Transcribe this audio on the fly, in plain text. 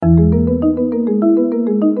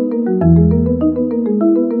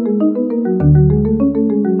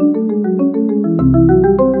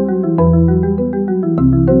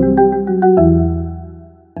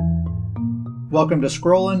welcome to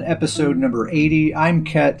Scrollin', episode number 80. I'm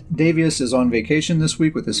Ket. Davius is on vacation this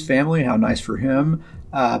week with his family. How nice for him.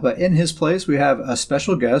 But in his place, we have a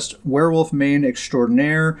special guest, Werewolf Main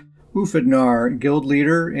extraordinaire, Ufadnar guild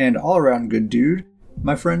leader, and all-around good dude,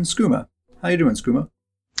 my friend Skooma. How you doing, Skooma?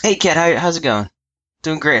 Hey, Ket. How's it going?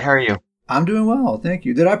 Doing great. How are you? I'm doing well, thank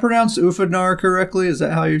you. Did I pronounce Ufadnar correctly? Is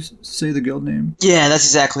that how you say the guild name? Yeah, that's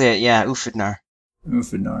exactly it. Yeah, Ufadnar.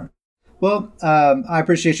 Ufadnar. Well, I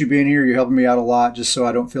appreciate you being here. You're helping me out a lot just so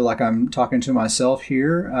I don't feel like I'm talking to myself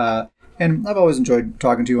here. And I've always enjoyed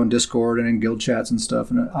talking to you on Discord and in guild chats and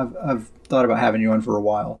stuff, and I've thought about having you on for a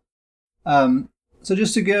while. So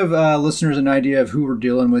just to give listeners an idea of who we're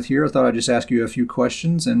dealing with here, I thought I'd just ask you a few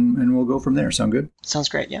questions, and we'll go from there. Sound good? Sounds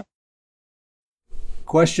great, yeah.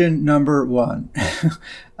 Question number 1.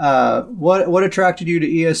 What attracted you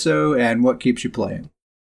to ESO, and what keeps you playing?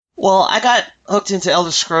 Well, I got hooked into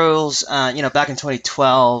Elder Scrolls, back in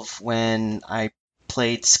 2012 when I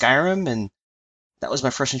played Skyrim, and that was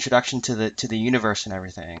my first introduction to the universe and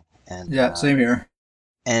everything. And yeah, same here.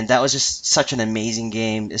 And that was just such an amazing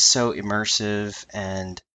game. It's so immersive,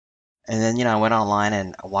 and then I went online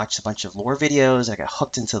and I watched a bunch of lore videos. I got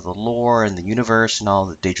hooked into the lore and the universe and all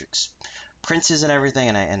the Daedric's princes and everything.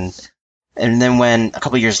 And then when a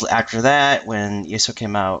couple years after that, when ESO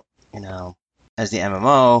came out, as the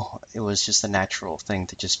MMO, it was just a natural thing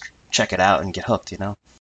to just check it out and get hooked,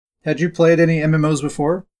 Had you played any MMOs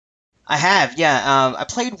before? I have, yeah. I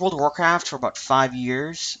played World of Warcraft for about 5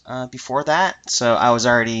 years before that, so I was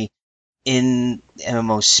already in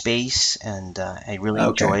MMO space, and I really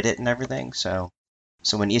enjoyed it and everything. So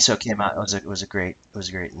when ESO came out, it was a great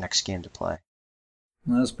next game to play.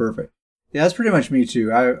 That's perfect. Yeah, that's pretty much me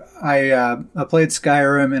too. I played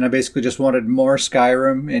Skyrim, and I basically just wanted more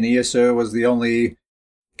Skyrim, and ESO was the only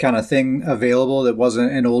kind of thing available that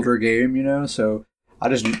wasn't an older game, So I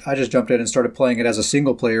just jumped in and started playing it as a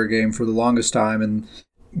single player game for the longest time, and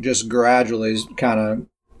just gradually kind of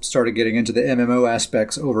started getting into the MMO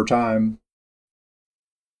aspects over time.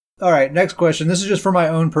 All right, next question. This is just for my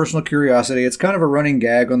own personal curiosity. It's kind of a running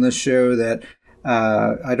gag on this show that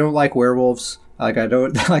I don't like werewolves.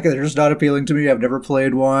 They're just not appealing to me. I've never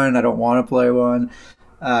played one. I don't want to play one.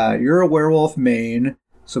 You're a werewolf main,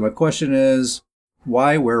 so my question is,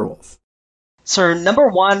 why werewolf? So number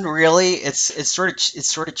one, really, it's sort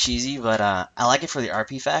of cheesy, but I like it for the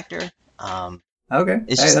RP factor. Okay,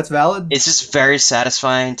 that's valid. It's just very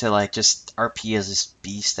satisfying to just RP as this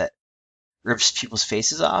beast that rips people's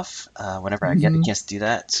faces off whenever I get a chance to do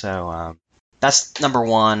that. So that's number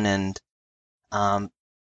one, and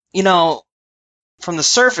from the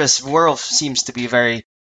surface, werewolf seems to be a very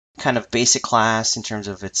kind of basic class in terms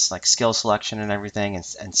of its skill selection and everything,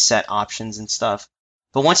 and set options and stuff.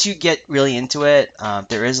 But once you get really into it,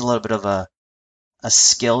 there is a little bit of a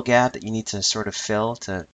skill gap that you need to sort of fill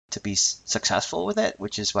to be successful with it,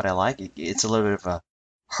 which is what I like. It's a little bit of a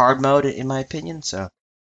hard mode, in my opinion. So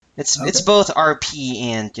it's both RP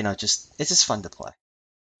and it's just fun to play.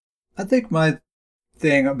 I think my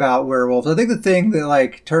thing about werewolves, I think the thing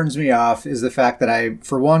that turns me off is the fact that I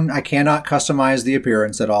cannot customize the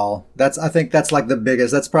appearance at all. I think that's the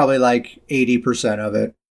biggest. That's probably 80% of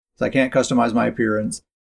it. So I can't customize my appearance.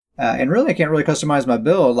 And really, I can't really customize my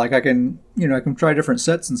build. I can try different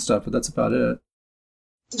sets and stuff, but that's about it.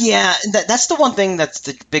 Yeah, that's the one thing that's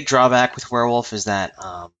the big drawback with Werewolf is that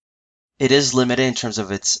it is limited in terms of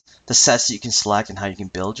the sets that you can select and how you can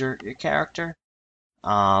build your character.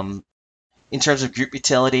 In terms of group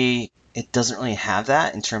utility, it doesn't really have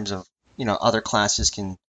that in terms of, other classes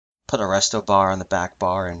can put a resto bar on the back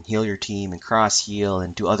bar and heal your team and cross heal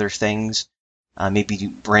and do other things. Maybe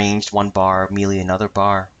do ranged one bar, melee another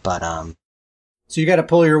bar, but so you got to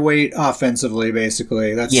pull your weight offensively,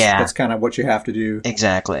 basically. That's kind of what you have to do.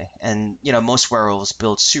 Exactly, and most werewolves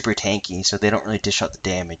build super tanky, so they don't really dish out the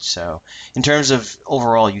damage. So in terms of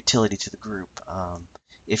overall utility to the group,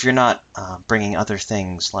 if you're not bringing other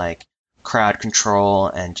things like crowd control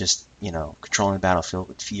and just controlling the battlefield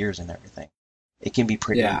with fears and everything, it can be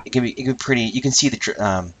pretty. Yeah. It can be pretty. You can see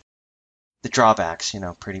the drawbacks,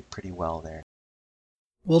 pretty well there.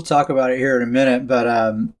 We'll talk about it here in a minute,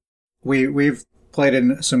 but we've played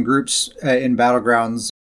in some groups in Battlegrounds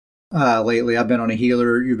lately. I've been on a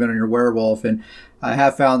healer, you've been on your werewolf, and I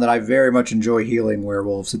have found that I very much enjoy healing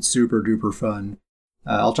werewolves. It's super duper fun.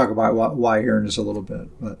 I'll talk about why here in just a little bit.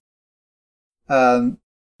 But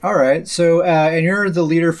all right, so and you're the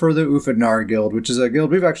leader for the Ufadnar Guild, which is a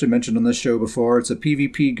guild we've actually mentioned on this show before. It's a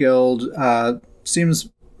PvP guild.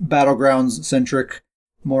 Seems Battlegrounds centric,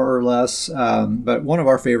 more or less, but one of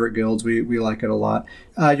our favorite guilds. We like it a lot.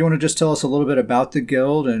 You want to just tell us a little bit about the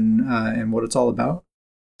guild and what it's all about?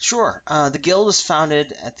 Sure. The guild was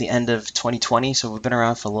founded at the end of 2020, so we've been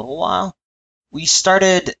around for a little while. We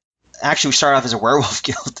started, we started off as a werewolf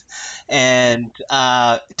guild, and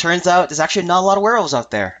it turns out there's actually not a lot of werewolves out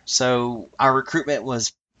there. So our recruitment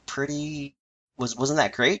wasn't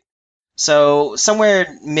that great. So somewhere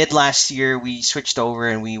mid last year, we switched over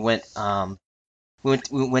and we went to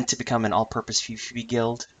become an all-purpose PvP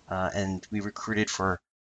guild, and we recruited for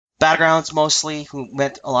Battlegrounds mostly. Who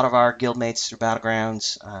met a lot of our guildmates through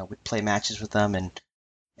Battlegrounds. Would play matches with them and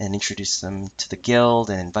introduce them to the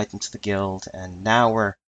guild and invite them to the guild. And now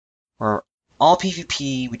we're all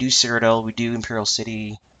PvP. We do Cyrodiil, we do Imperial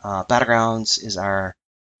City. Battlegrounds is our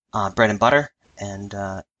bread and butter, and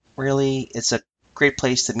really, it's a great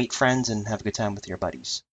place to meet friends and have a good time with your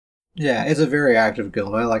buddies. Yeah, it's a very active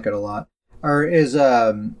guild. I like it a lot.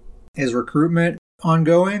 Is recruitment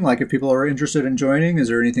ongoing? Like, if people are interested in joining, is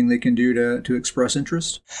there anything they can do to express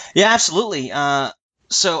interest? Yeah, absolutely.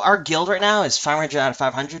 So our guild right now is 500 out of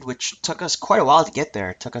 500, which took us quite a while to get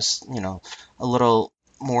there. It took us, a little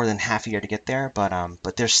more than half a year to get there, but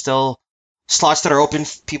there's still slots that are open.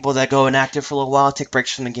 People that go inactive for a little while, take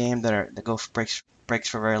breaks from the game, that go for breaks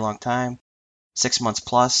for a very long time, 6 months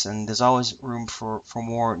plus, and there's always room for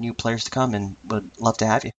more new players to come, and would love to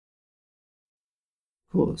have you.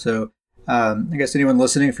 Cool. So I guess anyone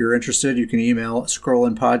listening, if you're interested, you can email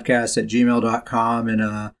scrollandpodcast@gmail.com,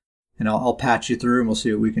 and I'll patch you through, and we'll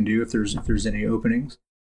see what we can do if there's any openings.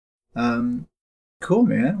 Cool,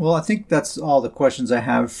 man. Well, I think that's all the questions I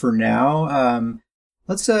have for now.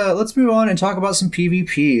 Let's move on and talk about some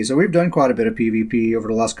PvP. So we've done quite a bit of PvP over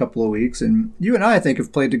the last couple of weeks, and you and I think,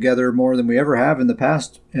 have played together more than we ever have in the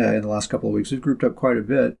past. In the last couple of weeks, we've grouped up quite a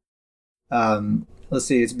bit. Let's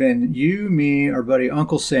see, it's been you, me, our buddy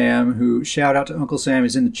Uncle Sam, who, shout out to Uncle Sam,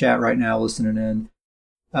 he's in the chat right now listening in.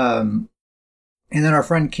 And then our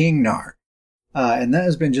friend King Nar. And that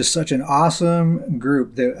has been just such an awesome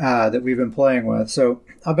group that we've been playing with. So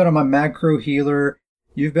I've been on my Magcro healer.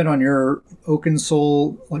 You've been on your Oaken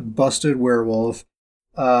Soul, like, busted werewolf.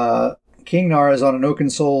 King Nar is on an Oaken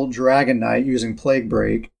Soul Dragon Knight using Plague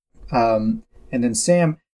Break. And then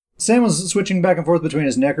Sam was switching back and forth between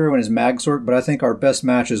his Necro and his Magsork, but I think our best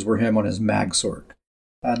matches were him on his Magsork.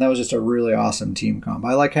 And that was just a really awesome team comp.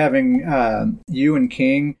 I like having you and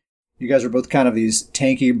King. You guys are both kind of these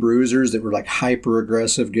tanky bruisers that were, like, hyper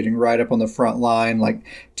aggressive, getting right up on the front line, like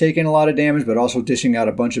taking a lot of damage, but also dishing out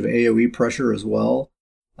a bunch of AoE pressure as well.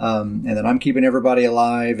 And then I'm keeping everybody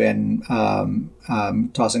alive and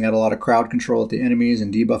tossing out a lot of crowd control at the enemies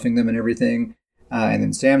and debuffing them and everything. And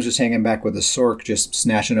then Sam's just hanging back with a Sork, just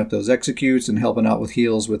snatching up those executes and helping out with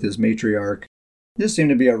heals with his Matriarch. This seemed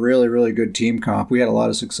to be a really, really good team comp. We had a lot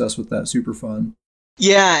of success with that. Super fun.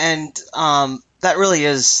 Yeah, and that really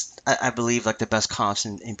is, I believe, like, the best comps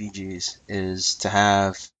in BGs is to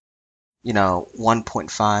have,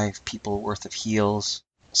 1.5 people worth of heals.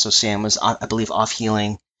 So Sam was, I believe, off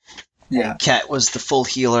healing. Yeah. Kat was the full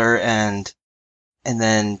healer, and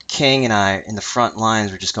then King and I in the front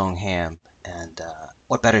lines were just going ham. And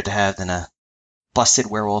what better to have than a busted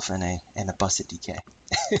werewolf and a busted DK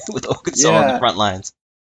with Oaken Soul on the front lines.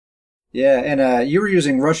 Yeah, and you were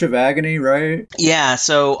using Rush of Agony, right? Yeah,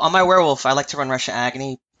 so on my werewolf, I like to run Rush of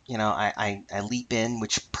Agony. I leap in,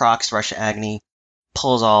 which procs Rush of Agony,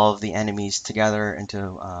 pulls all of the enemies together into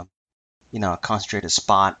a concentrated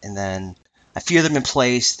spot, and then I fear them in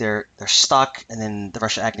place. They're stuck, and then the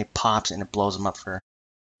Rush of Agony pops and it blows them up for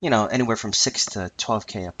anywhere from 6 to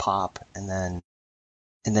 12k a pop, and then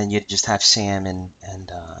you just have Sam and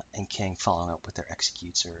King following up with their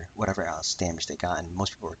executes or whatever else damage they got, and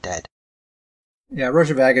most people were dead. Yeah, Rush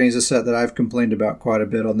of Agony is a set that I've complained about quite a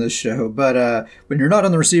bit on this show, but when you're not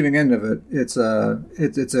on the receiving end of it, it's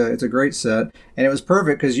a great set, and it was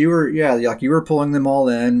perfect because you were pulling them all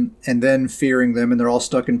in and then fearing them, and they're all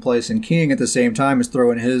stuck in place. And King at the same time is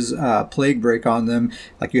throwing his Plague Break on them,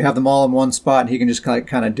 like you have them all in one spot, and he can just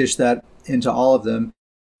kind of dish that into all of them,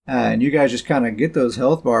 and you guys just kind of get those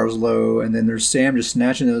health bars low, and then there's Sam just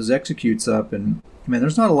snatching those executes up, and man,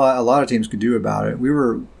 there's not a lot of teams could do about it. We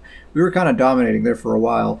were kind of dominating there for a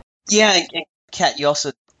while. Yeah, and Kat, you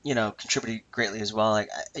also, contributed greatly as well. Like,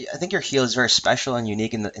 I think your heal is very special and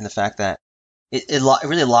unique in the fact that it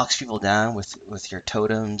really locks people down with your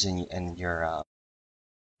totems and your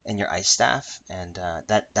ice staff, and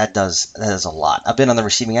that does a lot. I've been on the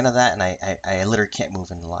receiving end of that, and I literally can't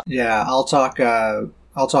move in a lot. Yeah, I'll talk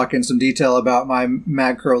in some detail about my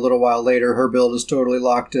Magcro a little while later. Her build is totally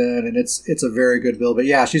locked in, and it's a very good build. But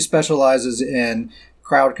yeah, she specializes in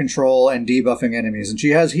crowd control and debuffing enemies, and she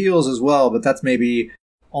has heals as well, but that's maybe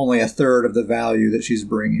only a third of the value that she's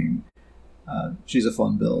bringing. She's a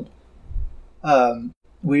fun build.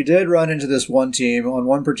 we did run into this one team on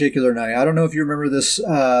one particular night. I don't know if you remember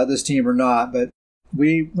this team or not, but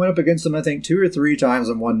we went up against them, I think, 2 or 3 times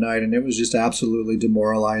on one night, and it was just absolutely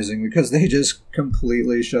demoralizing because they just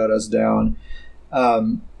completely shut us down.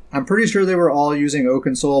 I'm pretty sure they were all using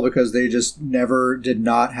Oaken Soul because they just never did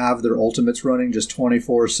not have their ultimates running just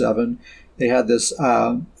 24/7. They had this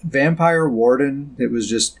Vampire Warden that was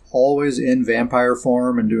just always in vampire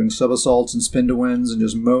form and doing sub-assaults and spin-to-wins and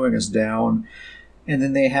just mowing us down. And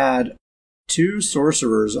then they had 2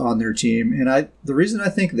 sorcerers on their team. And the reason I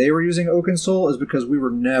think they were using Oaken Soul is because we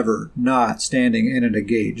were never not standing in a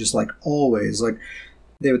negate, just like always. Like,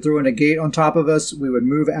 they would throw a negate on top of us, we would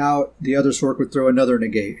move out, the other Sorc would throw another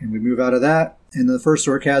negate, and we'd move out of that, and the first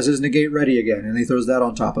Sorc has his negate ready again, and he throws that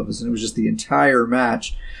on top of us, and it was just the entire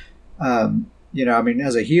match.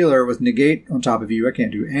 As a healer with negate on top of you, I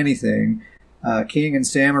can't do anything. King and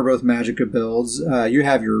Sam are both Magicka builds. You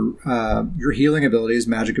have your healing abilities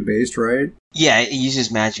Magicka based, right? Yeah, it uses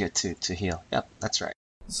Magicka to heal. Yep, that's right.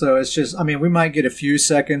 So it's just, we might get a few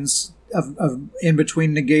seconds of in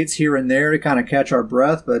between negates here and there to kind of catch our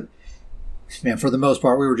breath, but man, for the most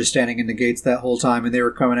part, we were just standing in negates that whole time, and they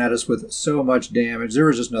were coming at us with so much damage. There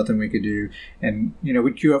was just nothing we could do. And,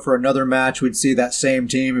 we'd queue up for another match. We'd see that same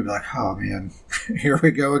team and be like, oh, man, here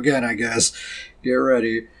we go again, I guess. Get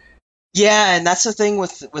ready. Yeah, and that's the thing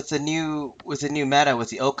with the new meta, with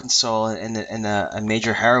the Oaken Soul and the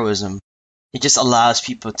Major Heroism. It just allows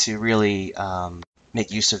people to really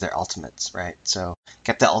make use of their ultimates, right? So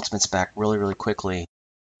get the ultimates back really, really quickly.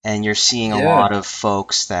 And you're seeing a lot of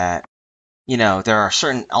folks that, there are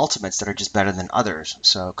certain ultimates that are just better than others.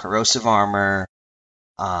 So corrosive armor,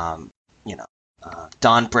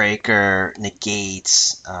 Dawnbreaker,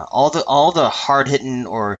 negates, all the hard hitting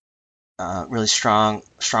or really strong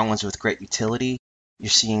ones with great utility. You're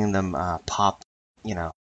seeing them pop,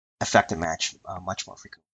 affect a match much more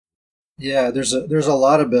frequently. Yeah, there's a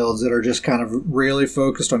lot of builds that are just kind of really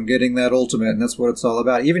focused on getting that ultimate, and that's what it's all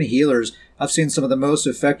about. Even healers, I've seen some of the most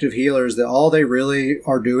effective healers that all they really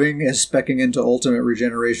are doing is speccing into ultimate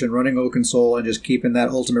regeneration, running Oaken Soul, and just keeping that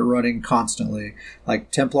ultimate running constantly.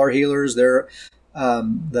 Like Templar healers, they're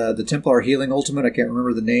the Templar healing ultimate, I can't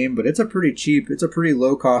remember the name, but it's a pretty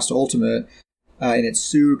low cost ultimate, and it's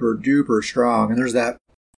super duper strong. And there's that,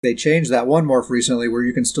 they changed that one morph recently where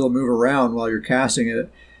you can still move around while you're casting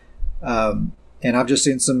it. And I've just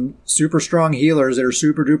seen some super strong healers that are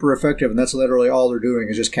super duper effective, and that's literally all they're doing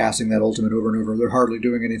is just casting that ultimate over and over. They're hardly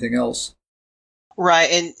doing anything else. Right,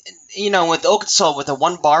 and with Oaken Soul, with the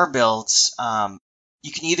 1 bar builds,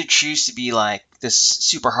 you can either choose to be like this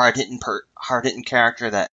super hard hitting character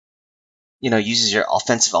that uses your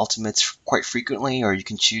offensive ultimates quite frequently, or you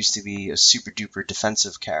can choose to be a super duper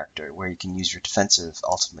defensive character where you can use your defensive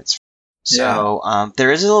ultimates. So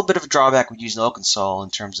there is a little bit of a drawback with using Oaken Soul in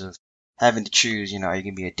terms of having to choose, are you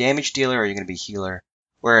going to be a damage dealer or are you going to be a healer?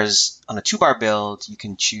 Whereas on a 2-bar build, you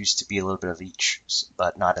can choose to be a little bit of each,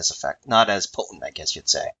 but not as potent, I guess you'd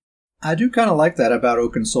say. I do kind of like that about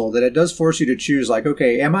Oaken Soul, that it does force you to choose, like,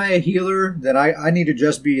 okay, am I a healer? Then I need to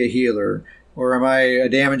just be a healer. Or am I a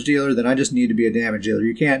damage dealer? Then I just need to be a damage dealer.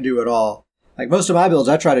 You can't do it all. Like most of my builds,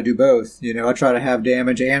 I try to do both. I try to have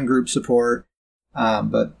damage and group support.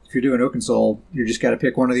 But if you're doing Oaken Soul, you just got to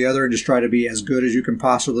pick one or the other and just try to be as good as you can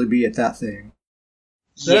possibly be at that thing.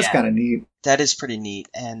 So that's kind of neat. That is pretty neat.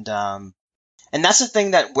 And that's the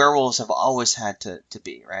thing that werewolves have always had to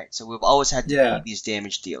be, right? So we've always had to be these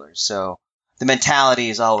damage dealers. So the mentality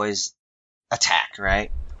is always attack,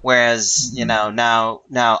 right? Whereas, now,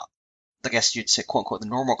 I guess you'd say, quote unquote, the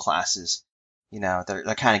normal classes, they're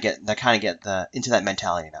kind of get into that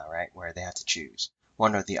mentality now, right? Where they have to choose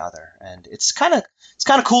one or the other, and it's kind of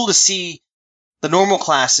cool to see the normal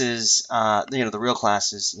classes, the real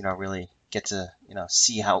classes, really get to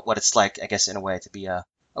see what it's like, I guess, in a way, to be a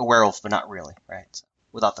werewolf, but not really, right? So,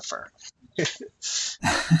 without the fur.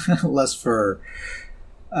 Less fur.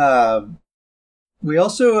 We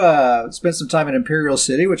also spent some time in Imperial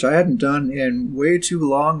City, which I hadn't done in way too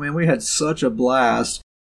long. Man, we had such a blast.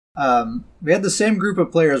 We had the same group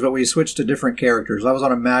of players, but we switched to different characters. I was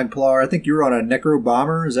on a Magplar. I think you were on a Necro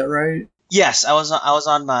Bomber. Is that right? Yes, I was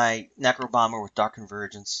on my Necro Bomber with Dark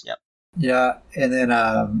Convergence. Yep. Yeah, and then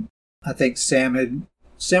I think Sam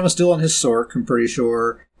was still on his Sorc, I'm pretty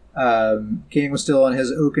sure. King was still on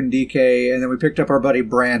his Oaken DK, and then we picked up our buddy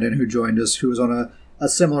Brandon, who joined us, who was on a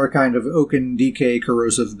similar kind of Oaken DK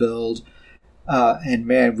corrosive build. And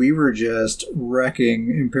man, we were just wrecking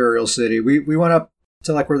Imperial City. We went up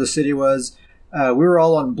to like where the city was. We were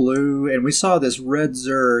all on blue, and we saw this red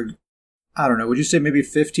Zerg. I don't know, would you say maybe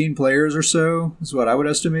 15 players or so is what I would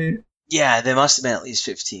estimate? Yeah, they must have been at least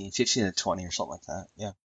 15 to 20 or something like that.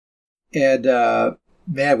 Yeah. And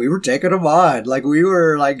man, we were taking them on. Like, we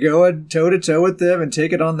were like going toe to toe with them and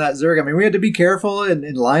taking on that Zerg. I mean, we had to be careful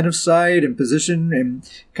in line of sight and position and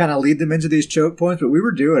kind of lead them into these choke points, but we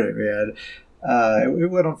were doing it, man.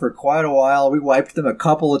 It went on for quite a while. We wiped them a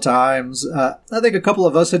couple of times. I think a couple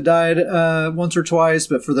of us had died once or twice,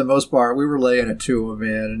 but for the most part, we were laying it to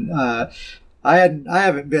them, man. I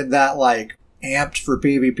haven't been that like amped for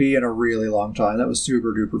PvP in a really long time. That was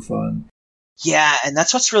super duper fun. Yeah, and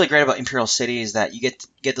that's what's really great about Imperial City is that you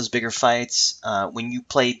get those bigger fights. When you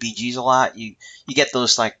play BGs a lot, you get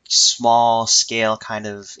those like small scale kind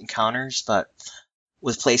of encounters, but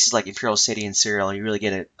with places like Imperial City and Serial, you really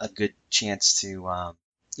get a good chance to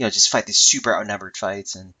just fight these super outnumbered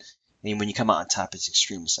fights, and when you come out on top, it's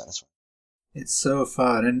extremely satisfying. It's so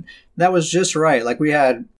fun, and that was just right. Like, we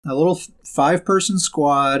had a little 5-person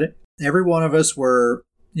squad. Every one of us were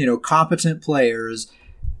competent players.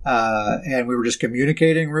 And we were just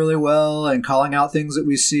communicating really well and calling out things that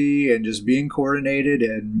we see and just being coordinated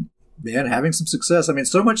and, man, having some success. I mean,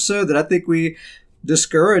 so much so that I think we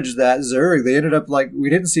discouraged that Zerg. They ended up like, we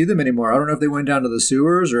didn't see them anymore. I don't know if they went down to the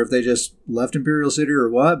sewers or if they just left Imperial City or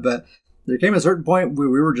what, but there came a certain point where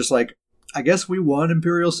we were just like, I guess we won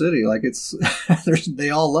Imperial City. Like, it's, they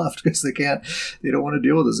all left because they don't want to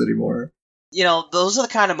deal with us anymore. Those are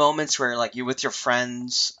the kind of moments where, like, you're with your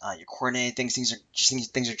friends, you're coordinating things,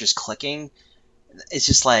 things are just clicking. It's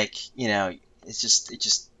just like, it's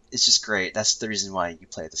just great. That's the reason why you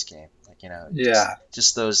play this game. Like, yeah,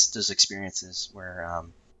 just those experiences where,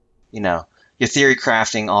 your theory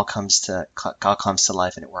crafting all comes to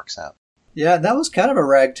life and it works out. Yeah, that was kind of a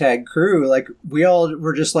ragtag crew. Like, we all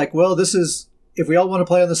were just like, well, if we all want to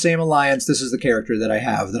play on the same alliance, this is the character that I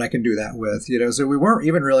have that I can do that with, So we weren't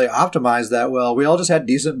even really optimized that well. We all just had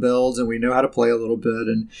decent builds and we know how to play a little bit,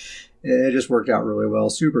 and it just worked out really well.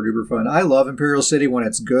 Super duper fun. I love Imperial City when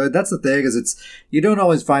it's good. That's the thing, is you don't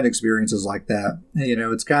always find experiences like that.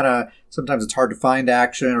 It's kind of, sometimes it's hard to find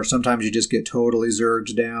action, or sometimes you just get totally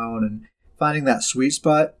zerged down, and finding that sweet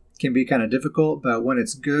spot can be kind of difficult, but when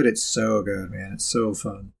it's good, it's so good, man. It's so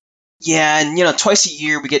fun. Yeah, and twice a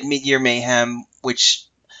year we get Mid-Year Mayhem, which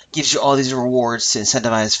gives you all these rewards to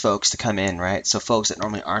incentivize folks to come in, right? So folks that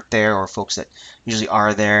normally aren't there, or folks that usually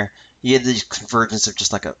are there, you get the convergence of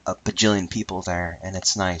just like a bajillion people there, and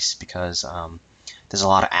it's nice because there's a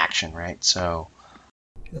lot of action, right? So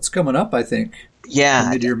that's coming up, I think. Yeah,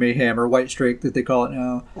 Mid-Year Mayhem, or White Strake that they call it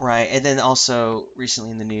now. Right, and then also recently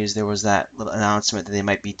in the news there was that little announcement that they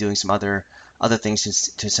might be doing some other things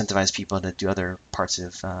to incentivize people to do other parts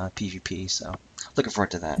of PvP. So looking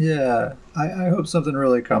forward to that. Yeah, I hope something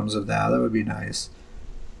really comes of that. That would be nice.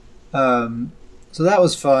 So that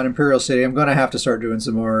was fun, Imperial City. I'm going to have to start doing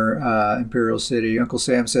some more Imperial City. Uncle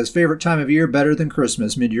Sam says, favorite time of year, better than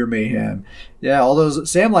Christmas, Mid-Year Mayhem. Yeah,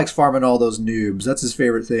 Sam likes farming all those noobs. That's his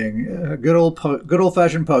favorite thing. Good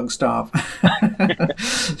old-fashioned pug stomp.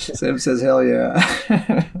 Sam says, hell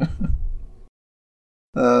yeah.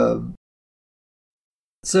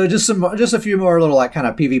 So just a few more little like kind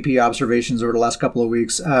of PvP observations over the last couple of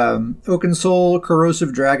weeks. Oaken Soul,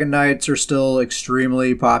 Corrosive Dragon Knights are still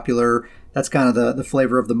extremely popular. That's kind of the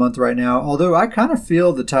flavor of the month right now. Although I kind of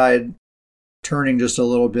feel the tide turning just a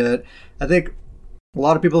little bit. I think a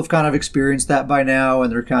lot of people have kind of experienced that by now, and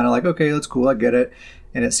they're kind of like, okay, that's cool, I get it.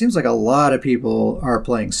 And it seems like a lot of people are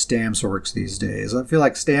playing Stamsorks these days. I feel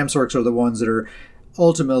like Stamsorks are the ones that are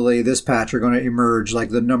ultimately this patch are going to emerge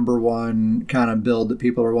like the number one kind of build that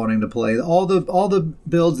people are wanting to play. All the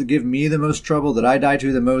builds that give me the most trouble, that I die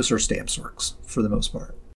to the most, are Stamsorks for the most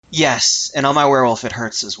part. Yes, and on my werewolf it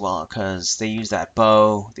hurts as well because they use that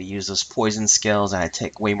bow, they use those poison skills, and I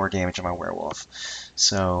take way more damage on my werewolf.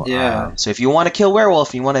 So yeah. So if you want to kill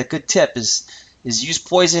werewolf, you want a good tip is use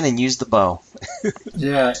poison and use the bow.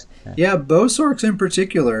 Yeah, Bowsorks in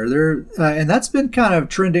particular, they're and that's been kind of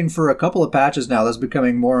trending for a couple of patches now. That's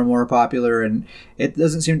becoming more and more popular, and it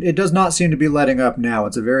does not seem to be letting up now.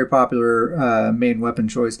 It's a very popular main weapon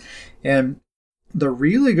choice, and the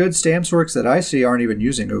really good Stamsorks that I see aren't even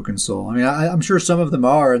using Oaken Soul. I mean, I'm sure some of them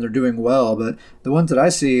are, and they're doing well, but the ones that I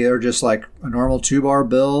see are just like a normal 2-bar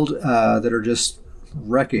build that are just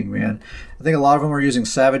wrecking, man. I think a lot of them are using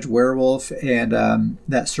Savage Werewolf and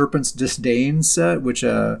that Serpent's Disdain set, which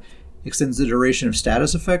extends the duration of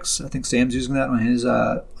status effects. I think Sam's using that on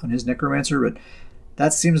his Necromancer, but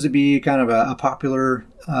that seems to be kind of a popular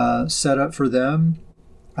setup for them.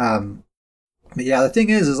 But yeah, the thing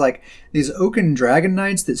is like these Oaken Dragon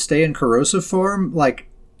Knights that stay in corrosive form, like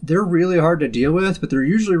they're really hard to deal with, but they're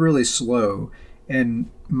usually really slow. And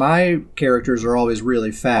my characters are always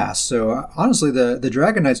really fast. So honestly, the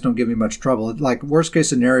Dragon Knights don't give me much trouble. Like, worst case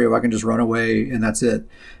scenario, I can just run away and that's it.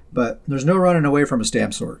 But there's no running away from a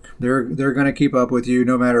Stamsork. They're going to keep up with you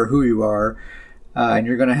no matter who you are. And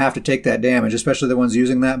you're going to have to take that damage, especially the ones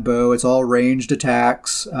using that bow. It's all ranged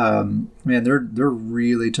attacks. Man, they're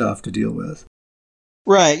really tough to deal with.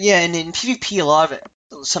 Right, yeah, and in PvP, a lot of it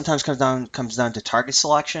sometimes comes down to target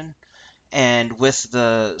selection. And with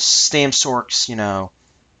the Stamsork's,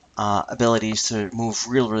 abilities to move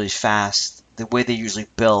really fast, the way they're usually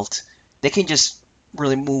built, they can just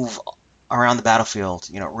really move around the battlefield,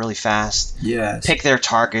 really fast. Yes. Pick their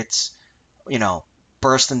targets,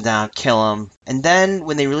 burst them down, kill them. And then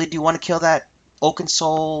when they really do want to kill that Oaken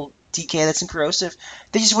Soul DK that's in Corrosive,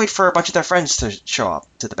 they just wait for a bunch of their friends to show up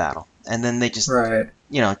to the battle. And then they just, right.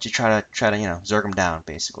 To try to zerg them down,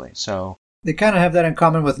 basically. So they kind of have that in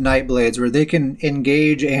common with Nightblades, where they can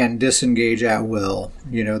engage and disengage at will.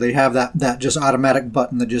 They have that just automatic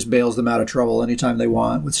button that just bails them out of trouble anytime they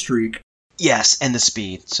want with Streak. Yes, and the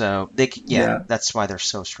speed. So that's why they're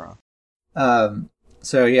so strong.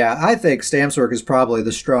 So yeah, I think Stamsork is probably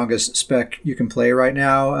the strongest spec you can play right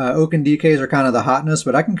now. Oaken DKs are kind of the hotness,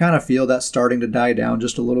 but I can kind of feel that starting to die down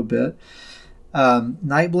just a little bit.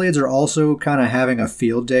 Nightblades are also kind of having a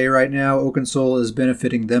field day right now. Oaken Soul is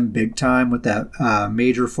benefiting them big time with that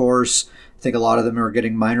major force. I think a lot of them are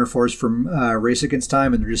getting minor force from Race Against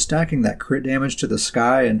Time, and they're just stacking that crit damage to the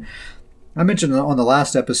sky. And I mentioned on the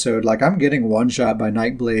last episode, like, I'm getting one-shot by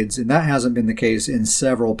Nightblades, and that hasn't been the case in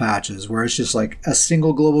several patches, where it's just like a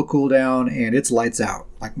single global cooldown, and it's lights out.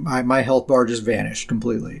 Like, my health bar just vanished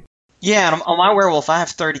completely. Yeah, and on my werewolf, I have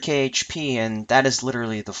 30k HP, and that is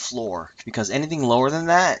literally the floor. Because anything lower than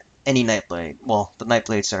that, any Nightblade, well, the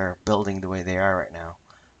Nightblades that are building the way they are right now,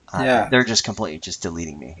 they're just completely just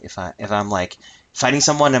deleting me. If I'm like fighting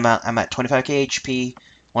someone, I'm at 25k HP,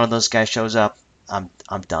 one of those guys shows up, I'm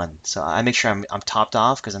done. So I make sure I'm topped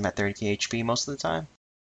off because I'm at 30k HP most of the time.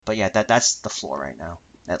 But yeah, that's the floor right now.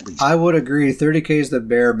 At least I would agree. 30k is the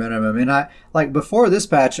bare minimum, and before this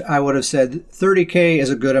patch, I would have said 30k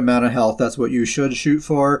is a good amount of health. That's what you should shoot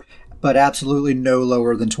for, but absolutely no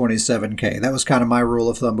lower than 27k. That was kind of my rule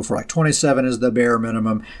of thumb before. Like 27 is the bare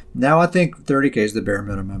minimum. Now I think 30k is the bare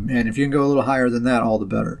minimum, and if you can go a little higher than that, all the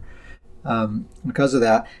better. Because of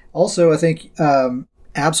that, also I think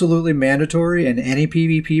absolutely mandatory in any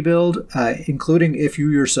PvP build, including if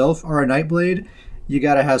you yourself are a Nightblade. You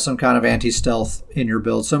got to have some kind of anti-stealth in your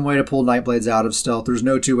build, some way to pull Nightblades out of stealth. There's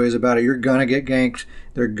no two ways about it. You're going to get ganked.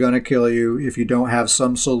 They're going to kill you if you don't have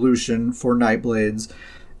some solution for Nightblades.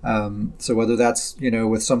 So whether that's,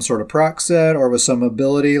 with some sort of proc set or with some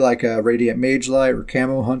ability like a Radiant Mage Light or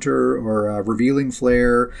Camo Hunter or a Revealing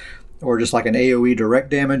Flare or just like an AoE direct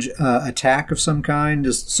damage attack of some kind,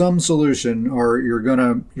 just some solution, or you're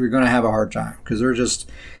gonna have a hard time because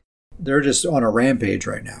they're just on a rampage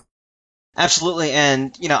right now. Absolutely,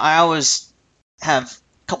 and I always have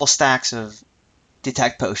a couple stacks of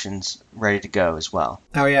detect potions ready to go as well.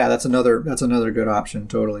 Oh yeah, that's another good option.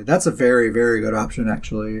 Totally, that's a very, very good option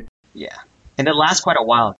actually. Yeah, and it lasts quite a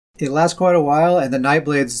while. It lasts quite a while, and the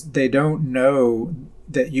Nightblades, they don't know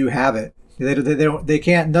that you have it. They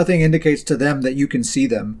can't. Nothing indicates to them that you can see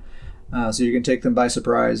them, so you can take them by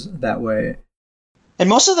surprise that way. And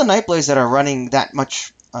most of the Nightblades that are running that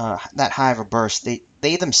much, that high of a burst,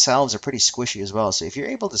 they themselves are pretty squishy as well. So if you're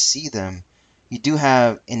able to see them, you do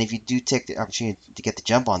have, and if you do take the opportunity to get the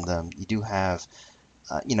jump on them, you do have,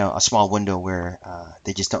 a small window where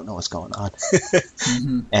they just don't know what's going on,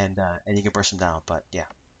 mm-hmm. and you can burst them down. But yeah,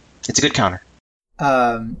 it's a good counter.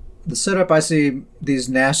 The setup I see these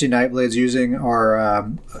nasty Nightblades using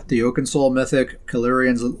are the Oaken Soul Mythic,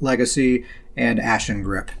 Calurian's Legacy, and Ashen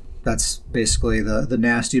Grip. That's basically the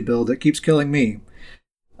nasty build that keeps killing me.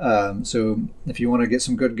 So if you want to get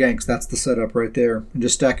some good ganks, that's the setup right there. And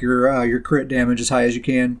just stack your crit damage as high as you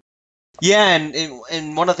can. Yeah,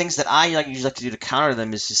 and one of the things that I usually like to do to counter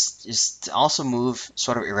them is to also move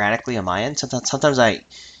sort of erratically on my end. Sometimes I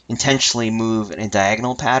intentionally move in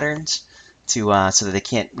diagonal patterns so that they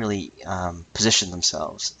can't really position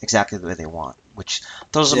themselves exactly the way they want, which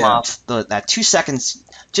throws them off that 2 seconds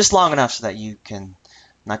just long enough so that you can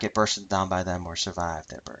not get bursted down by them or survive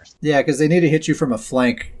their burst. Yeah, because they need to hit you from a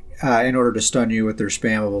flank in order to stun you with their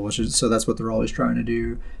spammable, so that's what they're always trying to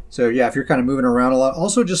do. So yeah, if you're kind of moving around a lot,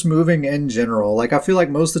 also just moving in general. Like I feel like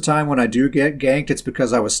most of the time when I do get ganked, it's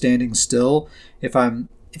because I was standing still.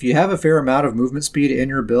 If you have a fair amount of movement speed in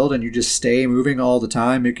your build and you just stay moving all the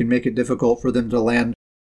time, it can make it difficult for them to land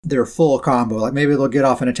their full combo. Like maybe they'll get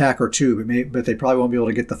off an attack or two, but they probably won't be able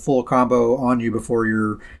to get the full combo on you before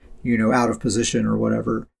you're out of position or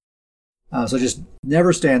whatever. So just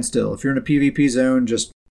never stand still. If you're in a PvP zone,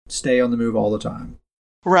 just stay on the move all the time.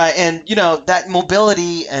 Right, and that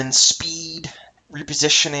mobility and speed,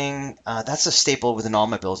 repositioning, that's a staple within all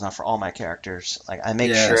my builds now for all my characters. Like I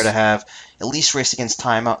make sure to have at least race against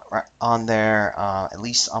time on there, at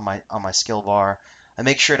least on my skill bar. I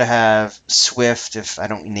make sure to have Swift if I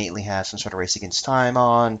don't innately have some sort of race against time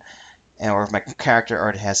on, or if my character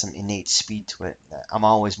already has some innate speed to it. I'm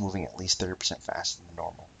always moving at least 30% faster than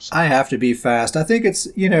normal. So. I have to be fast. I think it's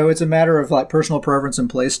it's a matter of like personal preference and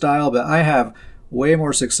play style, but I have way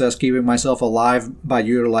more success keeping myself alive by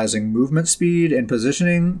utilizing movement speed and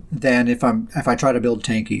positioning than if I try to build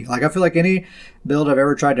tanky. Like I feel like any build I've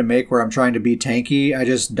ever tried to make where I'm trying to be tanky, I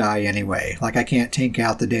just die anyway. Like I can't tank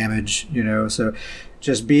out the damage, so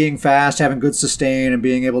just being fast, having good sustain, and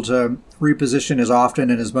being able to reposition as often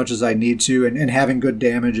and as much as I need to, and having good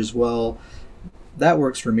damage as well. That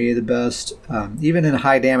works for me the best. Even in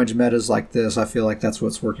high damage metas like this, I feel like that's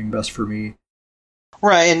what's working best for me.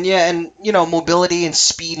 Right, and mobility and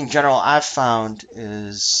speed in general, I've found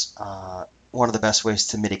is one of the best ways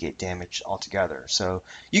to mitigate damage altogether. So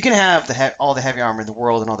you can have all the heavy armor in the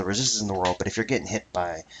world and all the resistance in the world, but if you're getting hit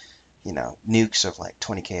by nukes of like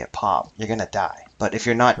 20k a pop, you're gonna die. But if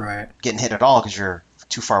you're not getting hit at all because you're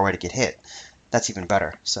too far away to get hit, that's even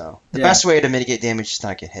better. So the best way to mitigate damage is to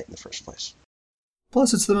not get hit in the first place.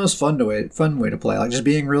 Plus, it's the most fun way to play. Like just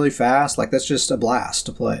being really fast, like that's just a blast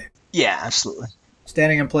to play. Yeah, absolutely.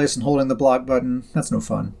 Standing in place and holding the block button, that's no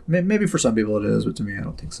fun. Maybe for some people it is, but to me, I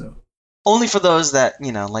don't think so. Only for those that,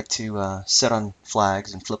 like to sit on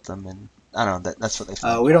flags and flip them, and I don't know, that's what they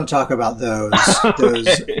find. We don't talk about those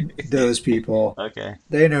those people. Okay.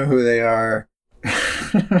 They know who they are.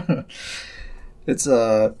 It's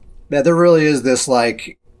there really is this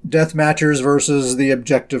like deathmatchers versus the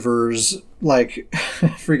objectivers like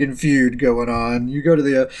freaking feud going on. You go to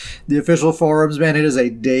the official forums, man, it is a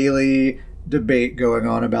daily debate going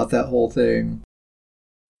on about that whole thing.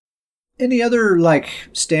 Any other like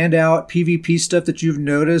standout PvP stuff that you've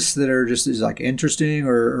noticed that are just like interesting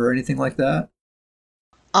or anything like that?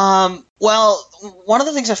 Well, one of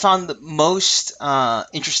the things I found the most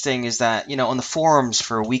interesting is that on the forums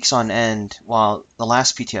for weeks on end while the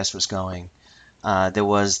last PTS was going, there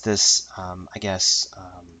was this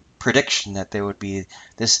prediction that there would be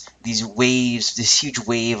this huge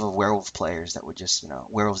wave of werewolf players that would just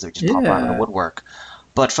werewolves that would just pop out of the woodwork.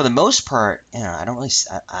 But for the most part,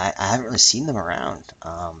 I haven't really seen them around.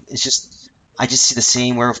 It's just I just see the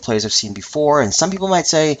same werewolf players I've seen before. And some people might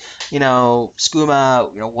say,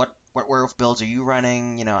 Skooma, what werewolf builds are you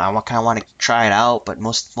running? I kind of want to try it out, but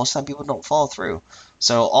most of the time people don't follow through.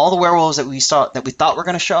 So all the werewolves that we thought were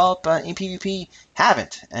going to show up in PvP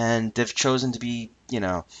haven't, and they've chosen to be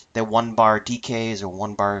their 1-bar DKs or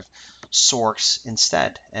 1-bar Sorks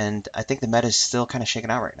instead. And I think the meta is still kind of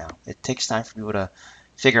shaken out right now. It takes time for people to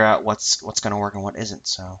figure out what's going to work and what isn't.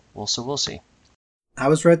 So we'll see. I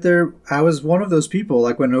was right there. I was one of those people.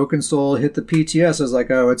 Like when Oakensoul hit the PTS, I was like,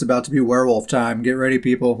 oh, it's about to be werewolf time. Get ready,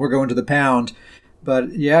 people. We're going to the pound.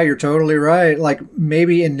 But yeah, you're totally right. Like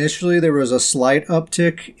maybe initially there was a slight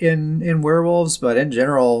uptick in werewolves, but in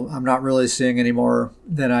general, I'm not really seeing any more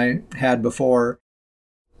than I had before.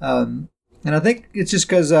 And I think it's just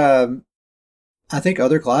because I think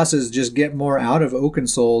other classes just get more out of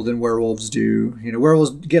Oakensoul than werewolves do.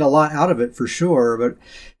 Werewolves get a lot out of it for sure, but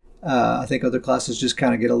I think other classes just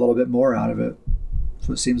kind of get a little bit more out of it. That's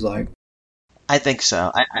what it seems like. I think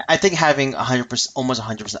so. I think having 100%, almost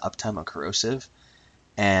 100% uptime on Corrosive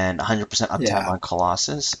and 100% uptime on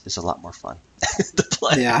Colossus is a lot more fun to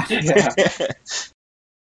play. Yeah.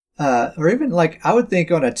 Or even like I would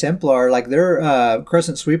think on a Templar, like their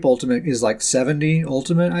Crescent Sweep ultimate is like 70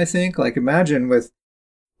 ultimate, I think. Like imagine with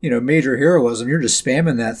major heroism, you're just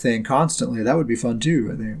spamming that thing constantly. That would be fun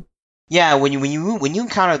too, I think. Yeah, when you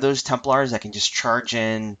encounter those Templars that can just charge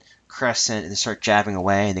in Crescent and start jabbing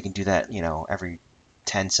away, and they can do that every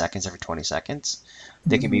 10 seconds, every 20 seconds,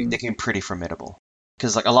 they can be pretty formidable.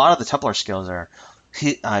 Because like a lot of the Templar skills are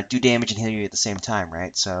do damage and heal you at the same time,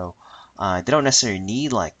 right? So they don't necessarily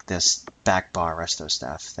need like this back bar resto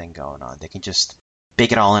stuff thing going on. They can just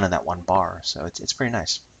bake it all in on that 1 bar. So it's pretty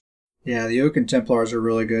nice. Yeah, the Oaken Templars are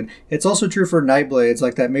really good. It's also true for Nightblades,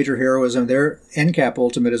 like that major heroism. Their NCAP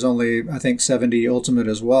ultimate is only, I think, 70 ultimate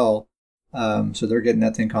as well. So they're getting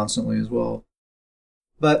that thing constantly as well.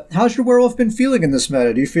 But how's your werewolf been feeling in this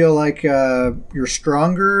meta? Do you feel like you're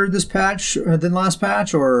stronger this patch than last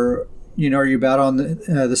patch? Or, are you about on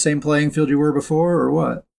the same playing field you were before, or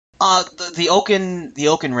what? The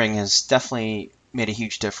Oaken ring has definitely made a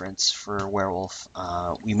huge difference for Werewolf.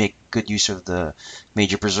 We make good use of the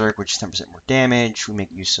Major Berserk, which is 10% more damage. We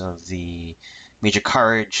make use of the Major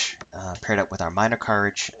Courage, paired up with our Minor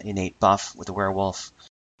Courage, innate buff with the Werewolf,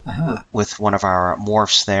 with one of our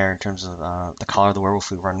morphs there in terms of the color of the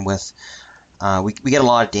Werewolf we run with. We get a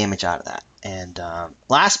lot of damage out of that. And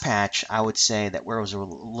last patch, I would say that Werewolves are a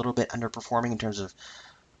little bit underperforming in terms of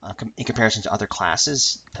in comparison to other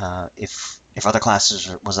classes. If other classes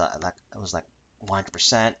was like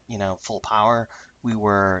 100%, full power, we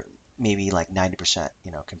were maybe like 90%,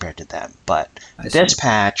 compared to them. But this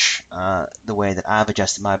patch, the way that I've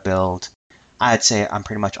adjusted my build, I'd say I'm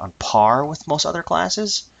pretty much on par with most other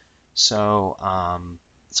classes. So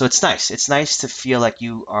it's nice. It's nice to feel like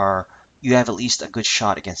you have at least a good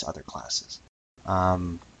shot against other classes.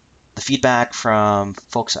 The feedback from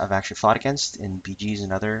folks I've actually fought against in BGs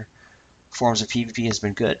and other forms of PvP has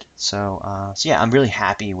been good. So yeah, I'm really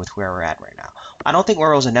happy with where we're at right now. I don't think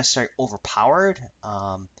Werewolves are necessarily overpowered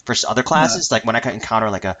versus other classes. Like when I can encounter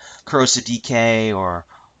like a Corrosive Decay or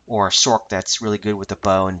a Sork that's really good with the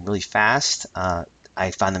bow and really fast,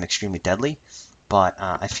 I find them extremely deadly. But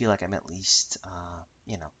I feel like I'm at least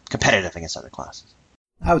competitive against other classes.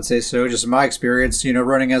 I would say so. Just in my experience,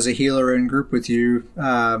 running as a healer in group with you,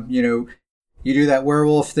 you do that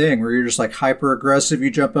werewolf thing where you're just like hyper aggressive.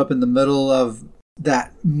 You jump up in the middle of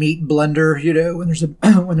that meat blender,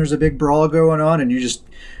 when there's a big brawl going on, and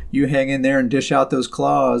you hang in there and dish out those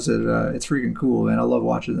claws. It's freaking cool, man. I love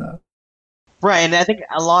watching that. Right, and I think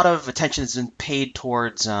a lot of attention has been paid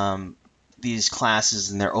towards these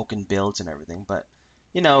classes and their Oaken builds and everything, but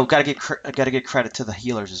gotta give credit to the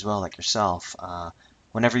healers as well, like yourself.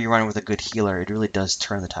 Whenever you're running with a good healer, it really does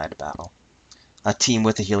turn the tide of battle. A team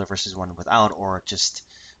with a healer versus one without, or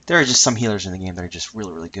there are just some healers in the game that are just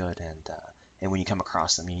really, really good, and when you come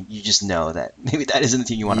across them, you just know that maybe that isn't the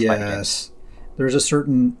team you want to fight against. Yes, there's a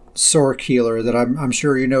certain Sork healer that I'm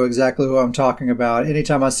sure you know exactly who I'm talking about.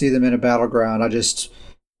 Anytime I see them in a battleground, I just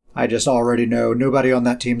already know nobody on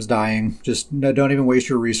that team's dying. Just don't even waste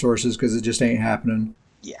your resources because it just ain't happening.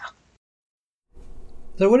 Yeah.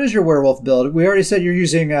 So what is your werewolf build? We already said you're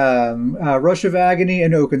using Rush of Agony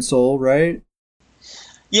and Oaken Soul, right?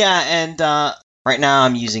 Yeah, and right now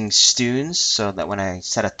I'm using Stunes, so that when I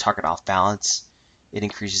set a target off balance, it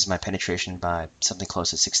increases my penetration by something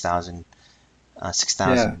close to 6,000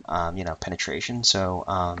 penetration. So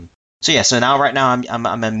now right now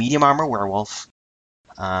I'm a medium armor werewolf.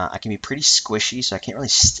 I can be pretty squishy, so I can't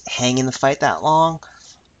really hang in the fight that long.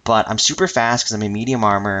 But I'm super fast because I'm in medium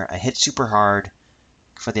armor. I hit super hard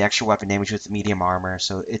for the extra weapon damage with the medium armor.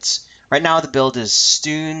 So it's right now the build is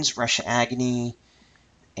Stunes, Rush of Agony,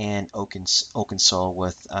 and Oaken Soul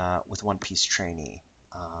with one piece trainee.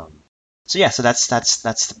 So that's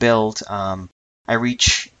the build. I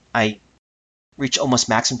reach almost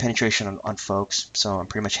maximum penetration on folks, so I'm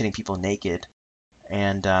pretty much hitting people naked.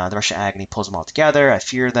 And the Rush of Agony pulls them all together. I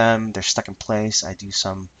fear them. They're stuck in place. I do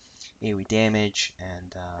some AoE damage,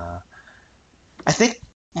 and I think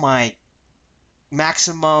my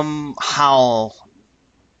maximum howl,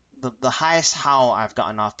 the highest howl I've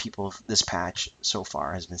gotten off people this patch so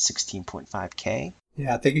far has been 16.5k.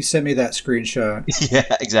 Yeah, I think you sent me that screenshot.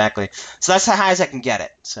 Yeah, exactly. So that's how high as I can get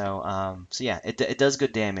it. So yeah, it does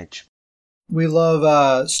good damage. We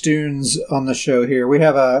love Stunes on the show here. We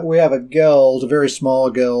have a guild, a very small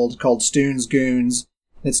guild called Stunes Goons.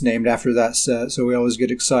 It's named after that set, so we always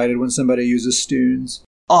get excited when somebody uses Stunes.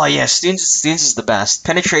 Oh yeah, Stunes is the best.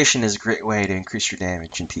 Penetration is a great way to increase your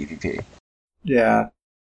damage in PvP. Yeah.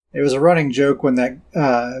 It was a running joke when that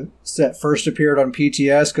set first appeared on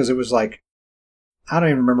PTS, because it was like, I don't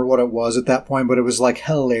even remember what it was at that point, but it was like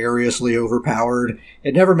hilariously overpowered.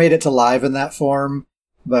 It never made it to live in that form,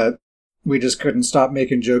 but we just couldn't stop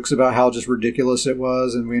making jokes about how just ridiculous it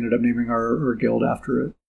was, and we ended up naming our guild after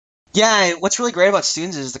it. Yeah, what's really great about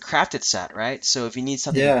Stunes is the crafted set, right? So if you need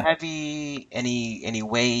something heavy, any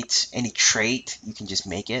weight, any trait, you can just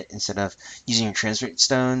make it instead of using your transmute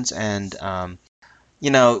stones. And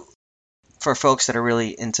for folks that are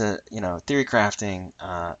really into theory crafting,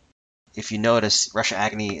 if you notice, Rush of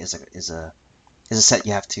Agony is a set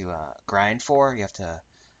you have to grind for. You have to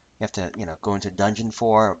go into a dungeon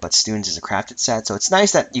for. But Stunes is a crafted set, so it's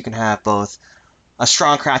nice that you can have both a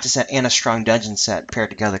strong crafted set and a strong dungeon set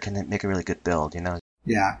paired together can make a really good build,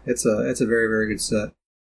 Yeah, it's a very, very good set.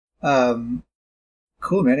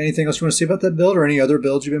 Cool, man. Anything else you want to say about that build or any other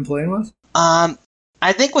builds you've been playing with?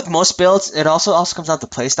 I think with most builds, it also comes down to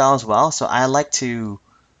playstyle as well. So I like to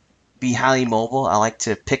be highly mobile. I like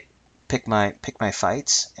to pick my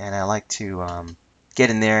fights, and I like to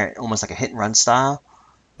get in there almost like a hit and run style.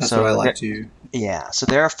 That's what I like too. Yeah, so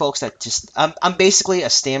there are folks that just I'm basically a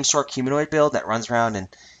Stam Sword humanoid build that runs around and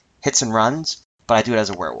hits and runs, but I do it as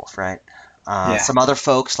a werewolf, right? Yeah. Some other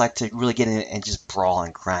folks like to really get in it and just brawl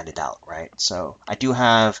and grind it out, right? So I do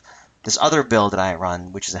have this other build that I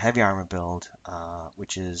run, which is a heavy armor build,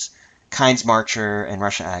 which is Kind's Marcher and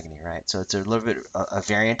Russia Agony, right? So it's a little bit a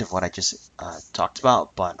variant of what I just talked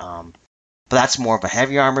about, but that's more of a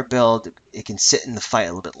heavy armor build. It can sit in the fight a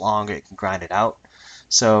little bit longer. It can grind it out.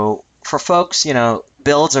 So for folks,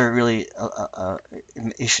 builds are really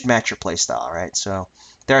it should match your playstyle, right? So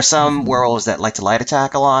there are some Mhm. werewolves that like to light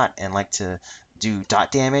attack a lot and like to do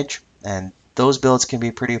dot damage, and those builds can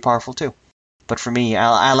be pretty powerful too. But for me,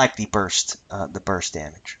 I like the burst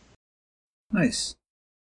damage. Nice.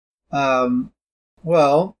 Um,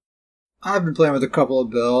 well, I've been playing with a couple of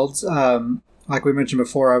builds. Like we mentioned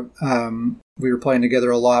before, we were playing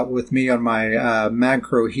together a lot with me on my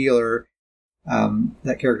Magcro healer.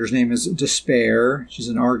 That character's name is Despair. She's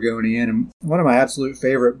an Argonian and one of my absolute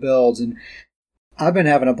favorite builds. And I've been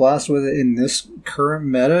having a blast with it in this current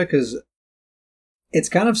meta because it's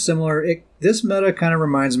kind of similar. This meta kind of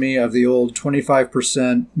reminds me of the old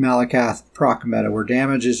 25% Malakath proc meta, where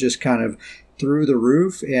damage is just kind of through the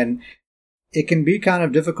roof, and it can be kind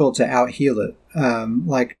of difficult to out heal it.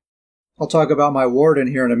 Like I'll talk about my warden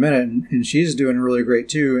here in a minute, and she's doing really great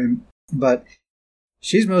too. But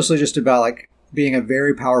she's mostly just about like being a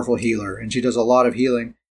very powerful healer, and she does a lot of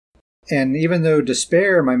healing. And even though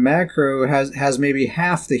Despair, my macro, has maybe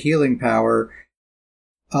half the healing power,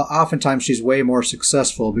 oftentimes she's way more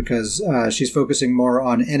successful because she's focusing more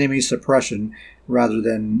on enemy suppression rather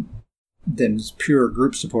than pure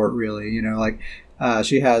group support. Really,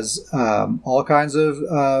 she has all kinds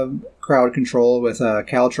of crowd control with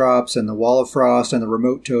caltrops and the Wall of Frost and the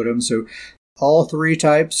remote totem. So all three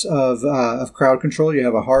types of crowd control. You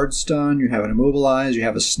have a hard stun, you have an immobilize, you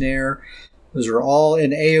have a snare. Those are all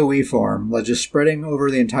in AoE form, like just spreading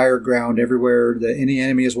over the entire ground everywhere that any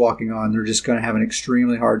enemy is walking on. They're just going to have an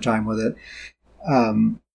extremely hard time with it.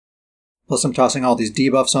 Plus, I'm tossing all these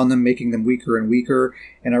debuffs on them, making them weaker and weaker.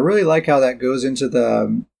 And I really like how that goes into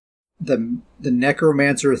the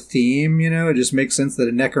necromancer theme. It just makes sense that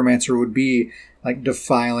a necromancer would be like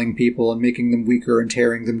defiling people and making them weaker and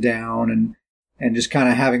tearing them down and just kind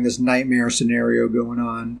of having this nightmare scenario going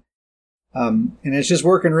on. And it's just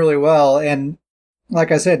working really well. And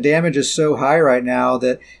like I said, damage is so high right now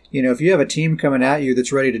that, if you have a team coming at you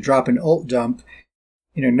that's ready to drop an ult dump,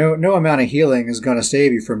 no amount of healing is going to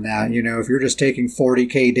save you from that. If you're just taking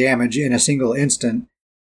 40k damage in a single instant,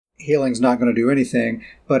 healing's not going to do anything.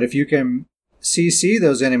 But if you can CC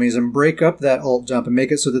those enemies and break up that ult dump and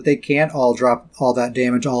make it so that they can't all drop all that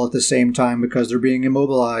damage all at the same time because they're being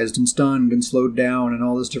immobilized and stunned and slowed down and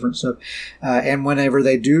all this different stuff. And whenever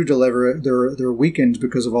they do deliver it, they're weakened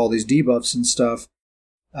because of all these debuffs and stuff.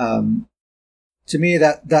 To me,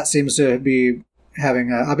 that seems to be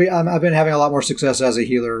having I've been having a lot more success as a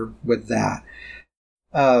healer with that.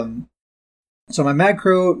 So my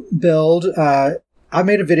Magcro build, I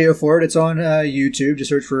made a video for it. It's on YouTube. Just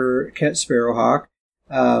search for Ket Sparrowhawk.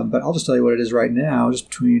 But I'll just tell you what it is right now, just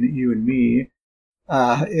between you and me.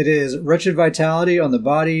 It is Wretched Vitality on the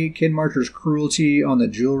body, Kin Marcher's Cruelty on the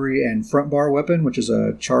jewelry and front bar weapon, which is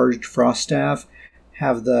a charged frost staff.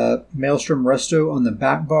 Have the Maelstrom Resto on the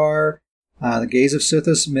back bar. The Gaze of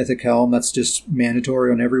Sithis Mythic Helm. That's just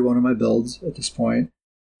mandatory on every one of my builds at this point.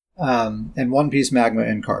 And One Piece Magma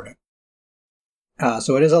Incarnate.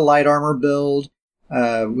 So it is a light armor build.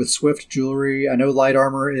 With swift jewelry. I know light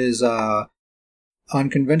armor is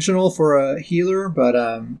unconventional for a healer, but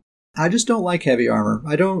I just don't like heavy armor.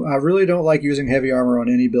 I really don't like using heavy armor on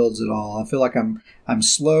any builds at all. I feel like I'm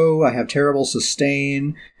slow. I have terrible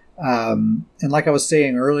sustain, and like I was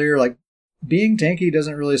saying earlier, like being tanky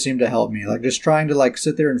doesn't really seem to help me. Like just trying to like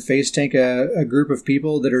sit there and face tank a group of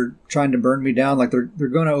people that are trying to burn me down, like they're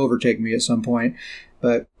going to overtake me at some point,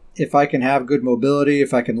 but if I can have good mobility,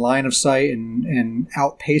 if I can line of sight and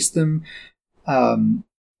outpace them, I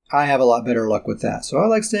have a lot better luck with that. So I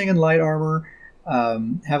like staying in light armor,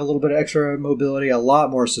 have a little bit of extra mobility, a lot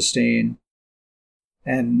more sustain.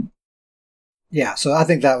 And yeah, so I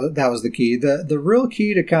think that was the key. The real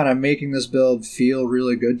key to kind of making this build feel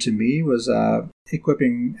really good to me was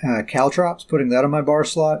equipping caltrops, putting that on my bar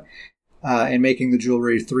slot. And making the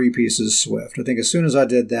jewelry 3 pieces swift. I think as soon as I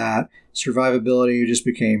did that, survivability just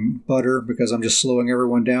became butter because I'm just slowing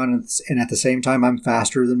everyone down, and at the same time, I'm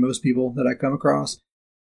faster than most people that I come across.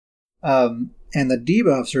 And the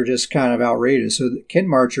debuffs are just kind of outrageous. So the Kin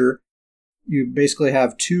Marcher, you basically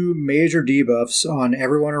have 2 major debuffs on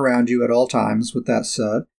everyone around you at all times with that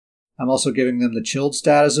set. I'm also giving them the Chilled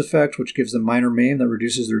Status effect, which gives them minor maim that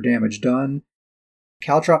reduces their damage done.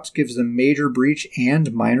 Caltrops gives them major breach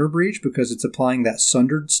and minor breach because it's applying that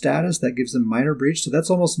sundered status that gives them minor breach. So that's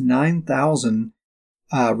almost 9,000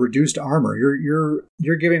 reduced armor.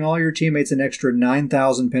 You're giving all your teammates an extra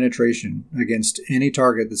 9,000 penetration against any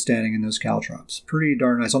target that's standing in those Caltrops. Pretty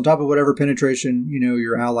darn nice. On top of whatever penetration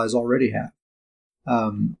your allies already have.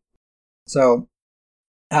 So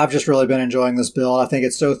I've just really been enjoying this build. I think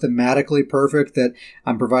it's so thematically perfect that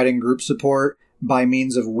I'm providing group support by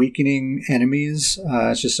means of weakening enemies.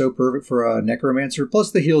 It's just so perfect for a Necromancer.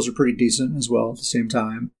 Plus the heals are pretty decent as well at the same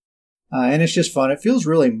time. And it's just fun. It feels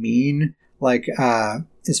really mean. Like,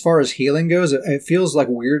 as far as healing goes, it feels like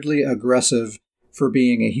weirdly aggressive for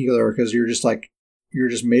being a healer because you're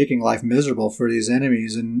just making life miserable for these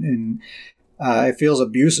enemies. And it feels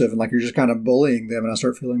abusive and like you're just kind of bullying them. And I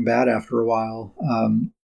start feeling bad after a while.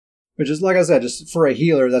 Which is, like I said, just for a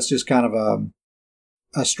healer, that's just kind of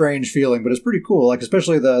a strange feeling, but it's pretty cool. Like,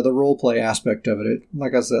 especially the role play aspect of it.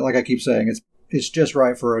 Like I said, like I keep saying, it's just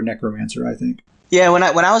right for a Necromancer, I think. Yeah, when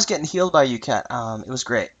I was getting healed by you, Kat, it was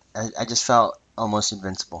great. I just felt almost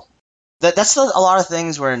invincible. That's a lot of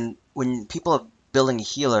things when people are building a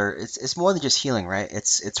healer, it's more than just healing, right?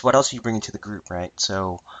 It's what else are you bringing to the group, right?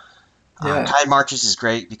 So Tide Marches is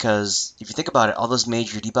great because if you think about it, all those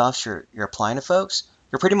major debuffs you're applying to folks,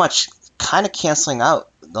 you're pretty much kind of canceling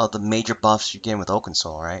out all the major buffs you get with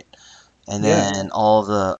Oakensoul, right? And then all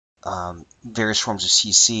the various forms of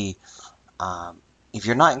CC. If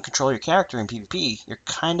you're not in control of your character in PvP, you're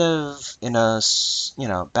kind of in a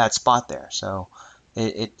bad spot there. So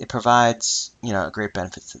it provides a great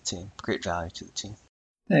benefit to the team, great value to the team.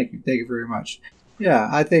 Thank you very much. Yeah,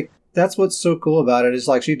 I think that's what's so cool about it is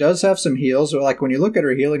like she does have some heals. Or like when you look at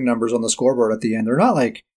her healing numbers on the scoreboard at the end, they're not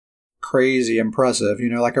like crazy impressive.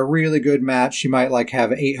 Like a really good match, she might like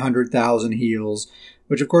have 800,000 heals,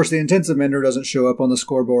 which of course the intensive mender doesn't show up on the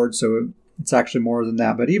scoreboard, so it's actually more than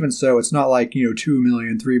that. But even so, it's not like 2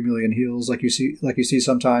 million, 3 million heals like you see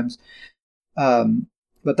sometimes.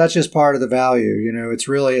 But that's just part of the value. It's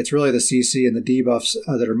really the CC and the debuffs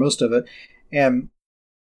that are most of it. And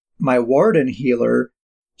my Warden healer,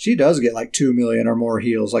 she does get like 2 million or more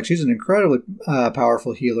heals. Like she's an incredibly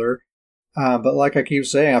powerful healer. But like I keep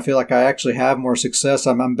saying, I feel like I actually have more success.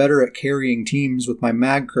 I'm better at carrying teams with my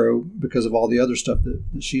Magcro because of all the other stuff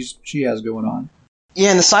that she has going on.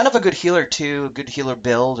 Yeah, and the sign of a good healer too, a good healer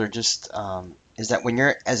build, or just is that when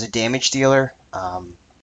you're as a damage dealer,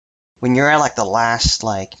 when you're at like the last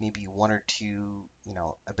like maybe one or two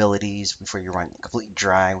abilities before you run completely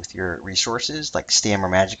dry with your resources, like Stam or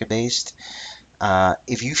Magicka based,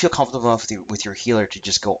 if you feel comfortable enough with your healer to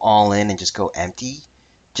just go all in and just go empty,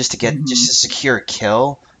 just to secure a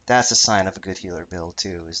kill, that's a sign of a good healer build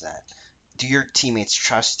too. Is that do your teammates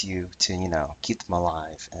trust you to keep them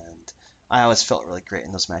alive? And I always felt really great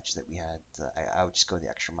in those matches that we had. I would just go the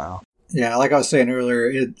extra mile. Yeah, like I was saying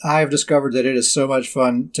earlier, I've discovered that it is so much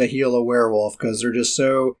fun to heal a werewolf because they're just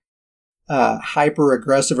so hyper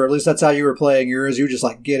aggressive, or at least that's how you were playing yours. You just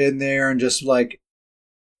like get in there and just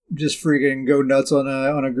freaking go nuts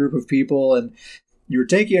on a group of people, and you were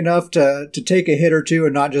tanky enough to take a hit or two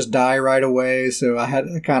and not just die right away. So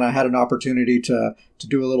I kind of had an opportunity to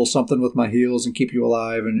do a little something with my heals and keep you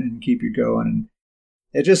alive and keep you going.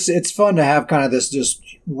 And it's fun to have kind of this just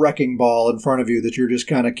wrecking ball in front of you that you're just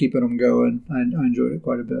kind of keeping them going. I enjoyed it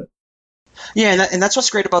quite a bit. Yeah, and that's what's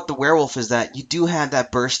great about the werewolf is that you do have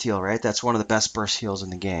that burst heal, right? That's one of the best burst heals in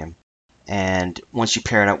the game. And once you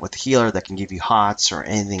pair it up with the healer that can give you hots or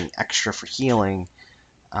anything extra for healing,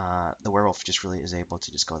 the werewolf just really is able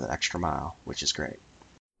to just go that extra mile, which is great.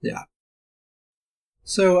 Yeah.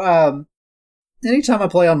 So, anytime I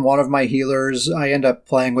play on one of my healers, I end up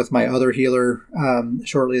playing with my other healer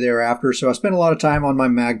shortly thereafter. So I spend a lot of time on my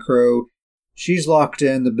Magcro. She's locked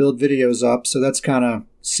in. The build video's up, so that's kind of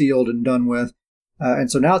sealed and done with. And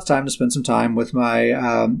so now it's time to spend some time with my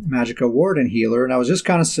Magicka Warden healer. And I was just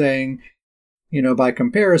kind of saying, by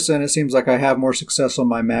comparison, it seems like I have more success on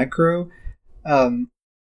my Magcro.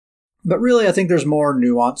 But really, I think there's more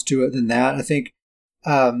nuance to it than that. I think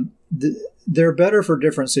they're better for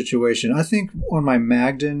different situations. I think on my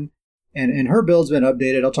Magden, and her build's been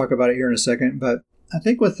updated. I'll talk about it here in a second. But I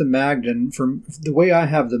think with the Magden, from the way I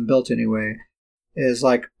have them built anyway, is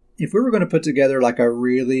like if we were going to put together like a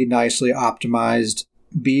really nicely optimized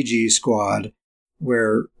BG squad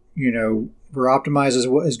where, we're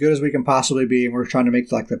optimized as good as we can possibly be, and we're trying to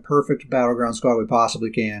make like the perfect battleground squad we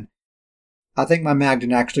possibly can, I think my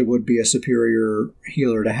Magden actually would be a superior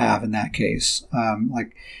healer to have in that case.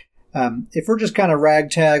 If we're just kind of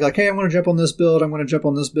ragtag, like, hey, I'm going to jump on this build,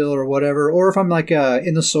 or whatever, or if I'm like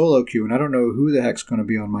in the solo queue and I don't know who the heck's going to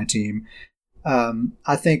be on my team,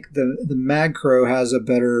 I think the Mag Crow has a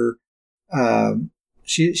better.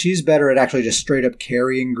 She's better at actually just straight up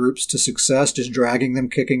carrying groups to success, just dragging them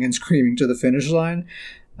kicking and screaming to the finish line.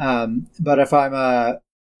 But if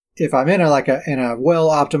I'm in a well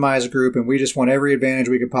optimized group and we just want every advantage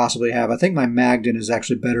we could possibly have, I think my Magden is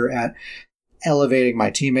actually better at elevating my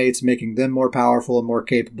teammates, making them more powerful and more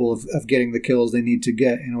capable of getting the kills they need to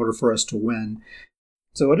get in order for us to win.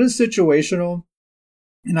 So it is situational.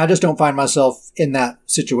 And I just don't find myself in that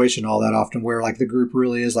situation all that often where like the group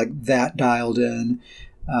really is like that dialed in.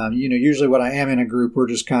 Usually when I am in a group, we're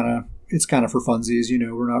just it's kind of for funsies,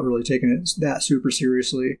 we're not really taking it that super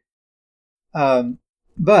seriously.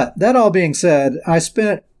 But that all being said, I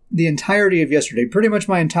spent the entirety of yesterday, pretty much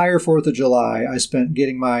my entire 4th of July, I spent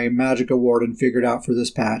getting my Magic Award and figured out for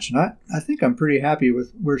this patch. And I think I'm pretty happy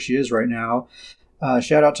with where she is right now.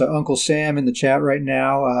 Shout out to Uncle Sam in the chat right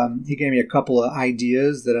now. He gave me a couple of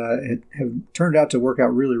ideas that have turned out to work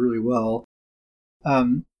out really, really well.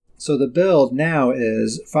 So the build now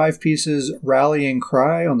is 5 pieces Rallying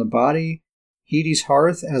Cry on the body, Hades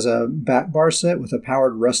Hearth as a back bar set with a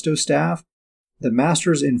powered Resto staff, the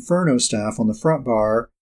Master's Inferno staff on the front bar,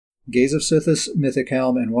 Gaze of Sithis Mythic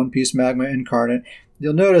Helm, and One Piece Magma Incarnate.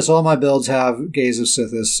 You'll notice all my builds have Gaze of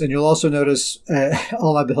Sithis, and you'll also notice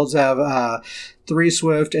all my builds have 3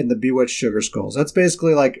 Swift and the Bewitched Sugar Skulls. That's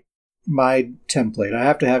basically like my template. I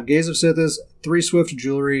have to have Gaze of Sithis, 3 Swift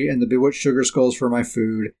Jewelry, and the Bewitched Sugar Skulls for my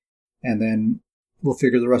food, and then we'll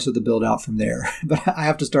figure the rest of the build out from there. But I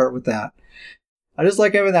have to start with that. I just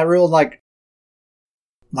like having that real like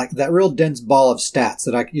that real dense ball of stats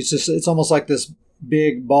that it's almost like this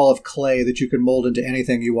big ball of clay that you can mold into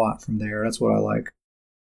anything you want from there. That's what I like.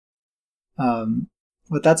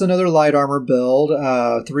 But that's another light armor build.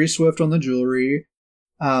 3 Swift on the jewelry.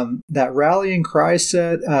 That Rallying Cry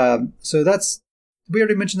set. So we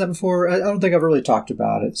already mentioned that before. I don't think I've really talked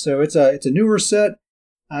about it. So it's a newer set.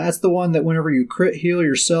 That's the one that whenever you crit heal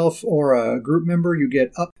yourself or a group member, you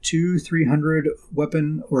get up to 300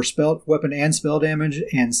 weapon and spell damage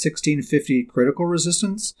and 1650 critical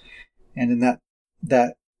resistance. And then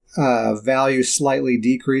that value slightly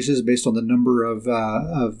decreases based on the number of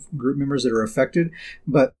group members that are affected.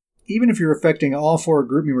 But even if you're affecting all 4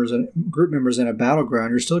 group members in a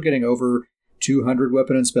battleground, you're still getting over 200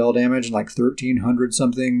 weapon and spell damage and like 1300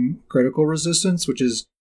 something critical resistance,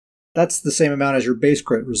 that's the same amount as your base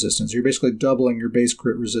crit resistance. You're basically doubling your base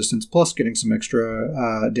crit resistance plus getting some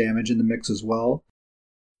extra damage in the mix as well.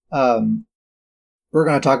 We're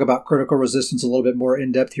going to talk about critical resistance a little bit more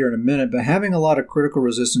in depth here in a minute, but having a lot of critical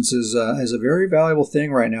resistance is a very valuable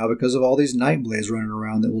thing right now because of all these Nightblades running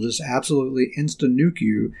around that will just absolutely insta-nuke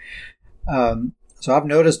you. So I've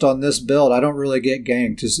noticed on this build, I don't really get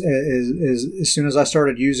ganked. As soon as I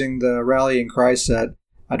started using the Rallying Cry set,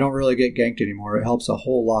 I don't really get ganked anymore. It helps a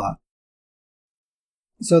whole lot.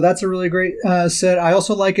 So that's a really great set. I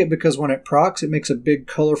also like it because when it procs, it makes a big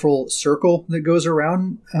colorful circle that goes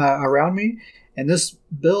around me. And this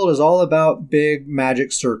build is all about big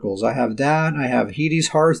magic circles. I have that. I have Hades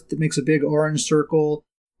Hearth that makes a big orange circle.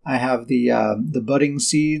 I have the Budding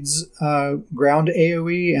Seeds ground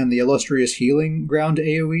AoE and the Illustrious Healing ground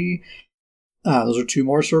AoE. Those are 2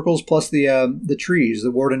 more circles, plus the trees,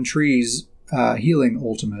 the Warden Trees healing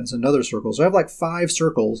ultimate is another circle. So I have like 5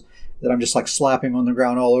 circles that I'm just like slapping on the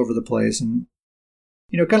ground all over the place. And,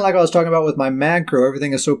 kind of like I was talking about with my Mag Crow,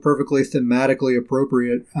 everything is so perfectly thematically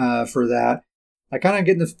appropriate for that. I kind of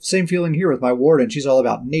get the same feeling here with my Warden. She's all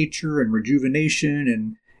about nature and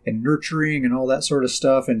rejuvenation and nurturing and all that sort of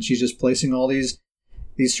stuff. And she's just placing all these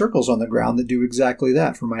circles on the ground that do exactly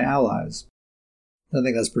that for my allies. I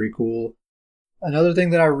think that's pretty cool. Another thing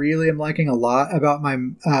that I really am liking a lot about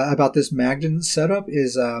about this Magden setup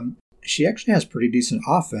is she actually has pretty decent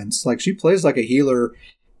offense. Like she plays like a healer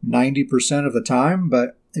 90% of the time,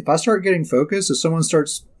 but if I start getting focused, if someone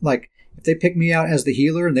starts if they pick me out as the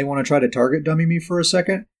healer and they want to try to target dummy me for a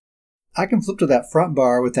second, I can flip to that front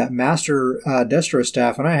bar with that Master Destro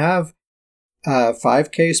staff, and I have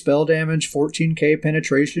 5k spell damage, 14k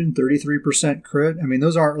penetration, 33% crit. I mean,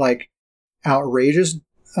 those aren't like outrageous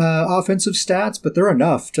offensive stats, but they're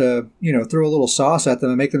enough to, throw a little sauce at them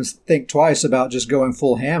and make them think twice about just going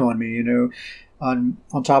full ham on me, On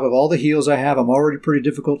top of all the heals I have, I'm already pretty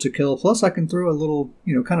difficult to kill. Plus, I can throw a little,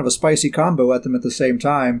 kind of a spicy combo at them at the same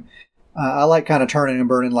time. I like kind of turning and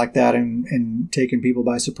burning like that and taking people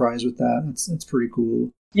by surprise with that. That's pretty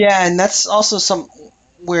cool. Yeah, and that's also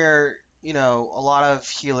where, a lot of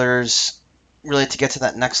healers really to get to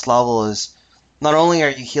that next level is not only are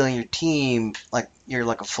you healing your team, like you're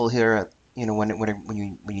like a full healer, when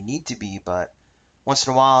you need to be, but once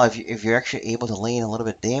in a while, if you're actually able to lay in a little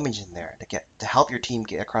bit of damage in there to help your team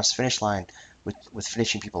get across the finish line with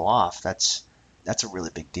finishing people off, that's a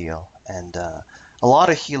really big deal. And a lot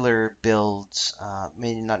of healer builds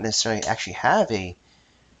may not necessarily actually have an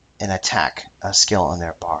attack skill on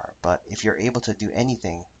their bar, but if you're able to do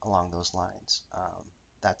anything along those lines,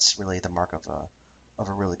 that's really the mark of a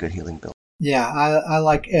really good healing build. Yeah, I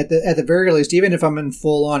like at the very least, even if I'm in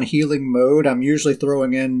full on healing mode, I'm usually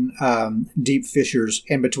throwing in deep fissures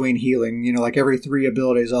in between healing. You know, like every 3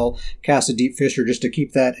 abilities, I'll cast a deep fissure just to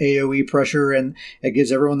keep that AOE pressure, and it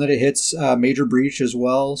gives everyone that it hits major breach as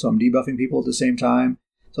well. So I'm debuffing people at the same time.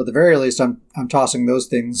 So at the very least, I'm tossing those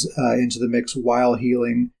things into the mix while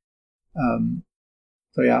healing.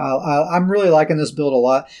 So yeah, I'm really liking this build a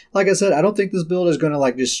lot. Like I said, I don't think this build is going to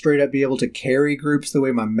like just straight up be able to carry groups the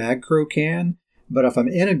way my Magcro can. But if I'm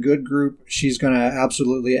in a good group, she's going to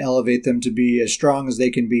absolutely elevate them to be as strong as they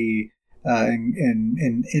can be,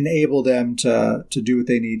 and enable them to do what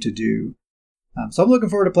they need to do. So I'm looking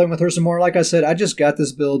forward to playing with her some more. Like I said, I just got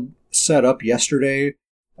this build set up yesterday.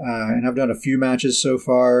 And I've done a few matches so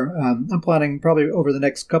far. I'm planning probably over the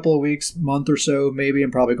next couple of weeks, month or so, maybe. I'm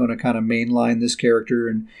probably going to kind of mainline this character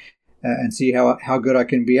and see how good I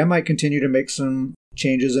can be. I might continue to make some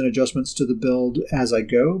changes and adjustments to the build as I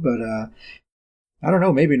go, but I don't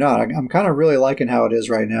know, maybe not. I'm kind of really liking how it is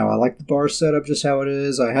right now. I like the bar setup just how it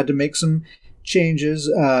is. I had to make some changes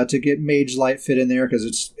to get Mage Light fit in there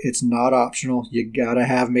because it's not optional. You gotta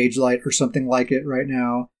have Mage Light or something like it right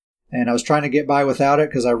now. And I was trying to get by without it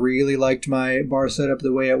because I really liked my bar setup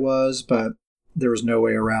the way it was, but there was no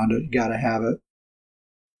way around it. You gotta have it.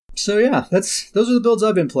 So yeah, those are the builds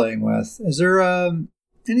I've been playing with. Is there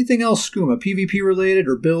anything else, Skooma, PvP related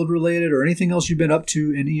or build related, or anything else you've been up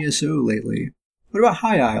to in ESO lately? What about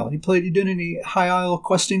High Isle? You done any High Isle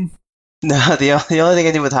questing? No, the only thing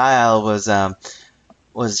I did with High Isle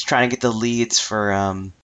was trying to get the leads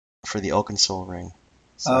for the Oaken Soul ring.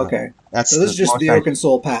 So okay. So this is just the Oaken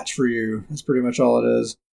Soul patch for you. That's pretty much all it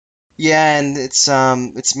is. Yeah, and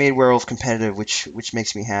it's made Werewolf competitive, which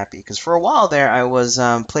makes me happy because for a while there I was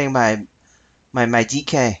playing my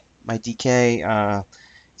DK. My DK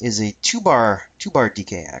is a two-bar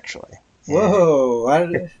DK actually. Whoa!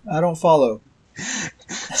 I don't follow.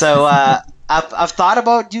 So I've thought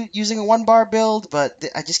about using a 1-bar build, but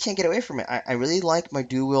I just can't get away from it. I really like my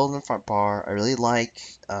dual wield in the front bar. I really like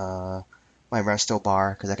my resto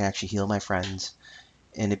bar because I can actually heal my friends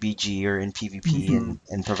in a BG or in PvP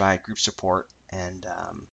and provide group support. And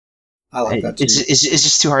I like that too. It's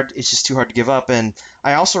just too hard. It's just too hard to give up. And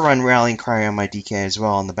I also run Rallying Cry on my DK as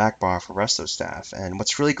well on the back bar for resto staff. And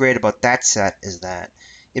what's really great about that set is that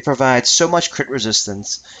it provides so much crit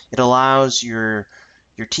resistance. It allows your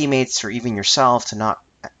teammates or even yourself to not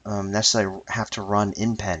necessarily have to run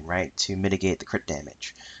in pen, right, to mitigate the crit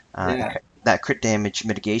damage. That crit damage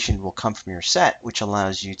mitigation will come from your set, which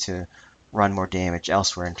allows you to run more damage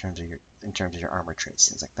elsewhere in terms of your armor traits,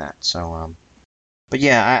 things like that. So, but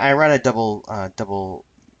yeah, I run a double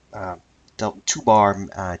 2-bar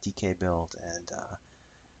DK build, and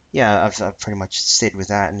yeah, I've pretty much stayed with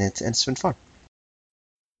that, and it's been fun.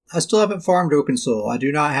 I still haven't farmed Oaken Soul. I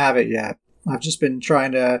do not have it yet. I've just been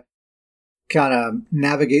trying to kind of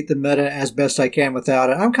navigate the meta as best I can without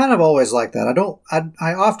it. I'm kind of always like that.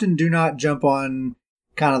 I often do not jump on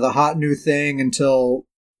kind of the hot new thing until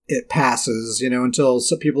it passes, until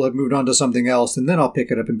some people have moved on to something else, and then I'll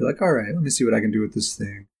pick it up and be like, all right, let me see what I can do with this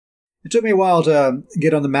thing. It took me a while to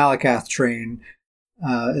get on the Malakath train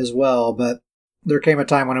as well, but there came a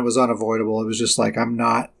time when it was unavoidable. It was just like, I'm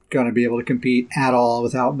not going to be able to compete at all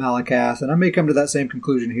without Malakath, and I may come to that same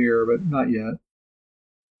conclusion here, but not yet.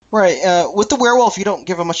 Right. With the werewolf, you don't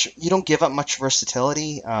give up much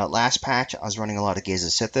versatility. Last patch, I was running a lot of Gaze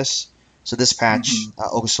of Sithis, so this patch,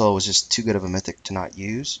 Oaken Soul was just too good of a mythic to not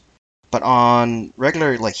use. But on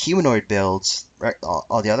regular like humanoid builds,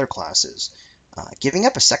 all the other classes, giving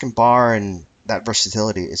up a second bar and that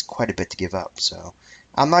versatility is quite a bit to give up. So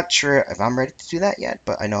I'm not sure if I'm ready to do that yet,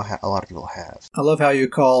 but I know a lot of people have. I love how you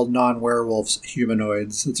call non-werewolves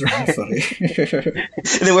humanoids. It's really funny.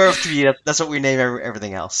 In the werewolf community, that's what we name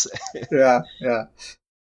everything else. Yeah.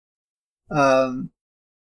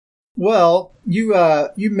 Well,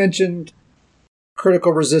 you mentioned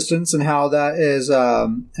critical resistance and how that is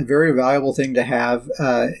a very valuable thing to have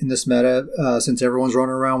in this meta. Since everyone's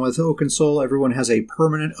running around with Oaken Soul, everyone has a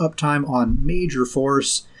permanent uptime on major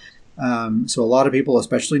force. So a lot of people,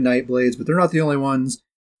 especially Nightblades, but they're not the only ones.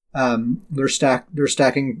 They're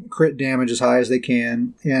stacking crit damage as high as they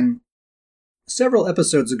can. And several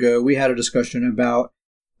episodes ago, we had a discussion about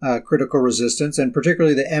critical resistance, and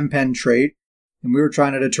particularly the M-Pen trait. And we were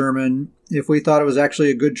trying to determine if we thought it was actually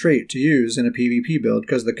a good trait to use in a PvP build,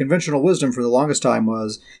 because the conventional wisdom for the longest time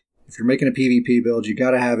was, if you're making a PvP build, you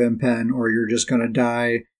got to have MPen or you're just going to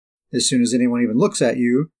die as soon as anyone even looks at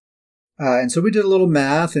you. And so we did a little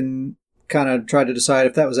math and kind of tried to decide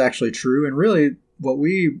if that was actually true. And really what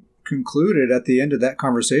we concluded at the end of that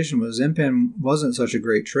conversation was MPen wasn't such a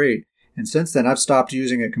great trait. And since then, I've stopped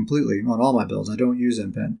using it completely on all my builds. I don't use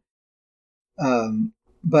MPen.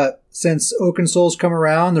 But since Oaken Souls come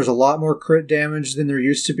around, there's a lot more crit damage than there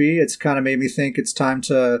used to be. It's kind of made me think it's time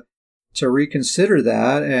to reconsider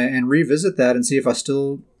that and revisit that and see if I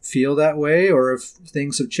still feel that way or if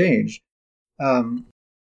things have changed.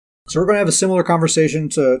 So we're going to have a similar conversation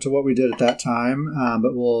to what we did at that time,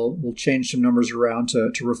 but we'll change some numbers around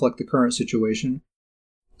to reflect the current situation.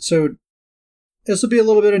 So this will be a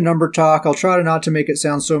little bit of number talk. I'll try not to make it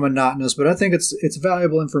sound so monotonous, but I think it's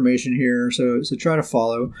valuable information here, so try to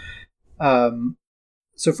follow.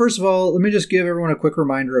 So first of all, let me just give everyone a quick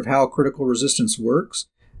reminder of how critical resistance works.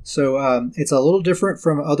 So it's a little different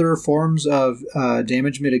from other forms of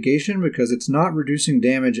damage mitigation because it's not reducing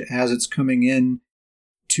damage as it's coming in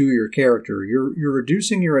to your character. You're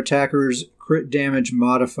reducing your attacker's crit damage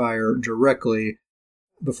modifier directly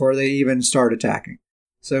before they even start attacking.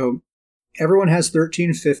 So everyone has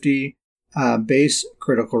 1350 base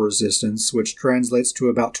critical resistance, which translates to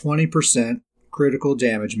about 20% critical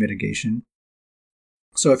damage mitigation.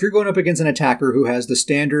 So if you're going up against an attacker who has the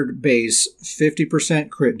standard base 50%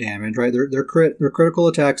 crit damage, right? Their critical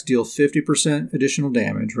attacks deal 50% additional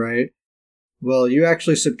damage, right? Well, you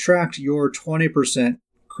actually subtract your 20%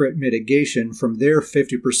 crit mitigation from their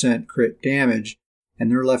 50% crit damage, and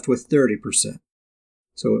they're left with 30%.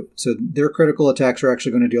 So their critical attacks are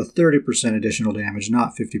actually going to deal 30% additional damage,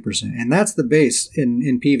 not 50%. And that's the base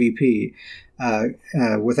in PvP.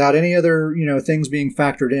 Without any other things being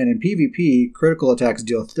factored in PvP, critical attacks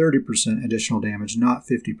deal 30% additional damage, not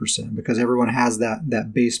 50%, because everyone has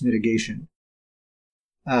that base mitigation.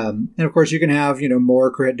 And of course, you can have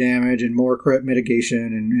more crit damage and more crit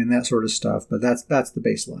mitigation and that sort of stuff, but that's the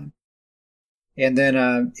baseline. And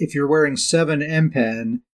then if you're wearing 7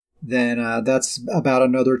 MPen, then that's about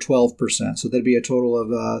another 12%. So that'd be a total of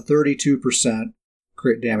 32%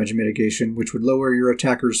 crit damage mitigation, which would lower your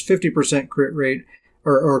attacker's 50% crit rate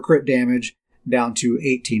or crit damage down to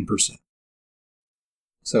 18%.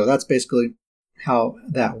 So that's basically how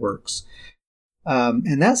that works.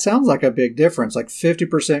 And that sounds like a big difference, like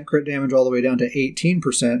 50% crit damage all the way down to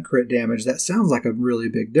 18% crit damage. That sounds like a really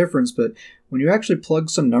big difference, but when you actually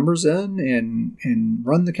plug some numbers in and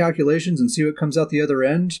run the calculations and see what comes out the other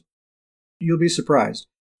end, you'll be surprised.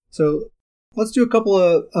 So let's do a couple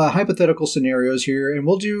of hypothetical scenarios here, and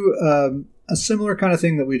we'll do a similar kind of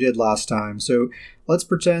thing that we did last time. So let's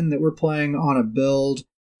pretend that we're playing on a build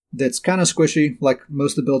that's kind of squishy, like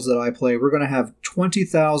most of the builds that I play. We're going to have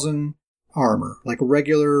 20,000 armor, like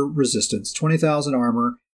regular resistance, 20,000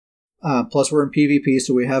 armor, plus we're in PvP,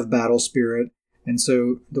 so we have battle spirit. And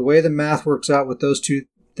so the way the math works out with those two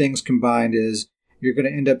things combined is you're going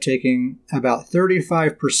to end up taking about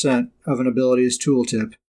 35% of an ability's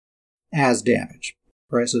tooltip as damage,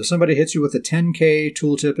 right? So if somebody hits you with a 10k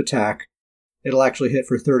tooltip attack, it'll actually hit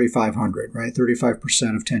for 3,500, right?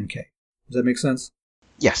 35% of 10k. Does that make sense?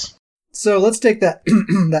 Yes. So let's take that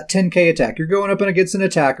that 10k attack. You're going up against an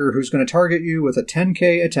attacker who's going to target you with a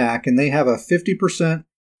 10k attack, and they have a 50%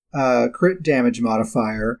 crit damage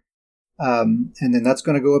modifier. And then that's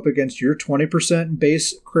going to go up against your 20%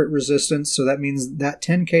 base crit resistance. So that means that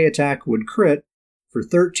 10k attack would crit for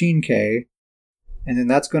 13k. And then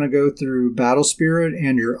that's going to go through battle spirit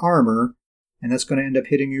and your armor. And that's going to end up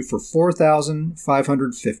hitting you for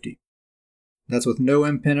 4,550. That's with no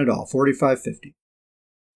MPen at all, 4,550.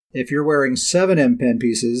 If you're wearing 7 MPen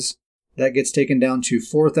pieces, that gets taken down to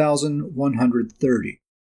 4,130.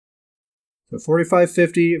 So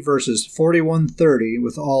 4,550 versus 4,130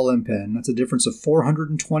 with all MPen. That's a difference of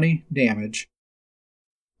 420 damage,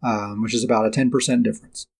 which is about a 10%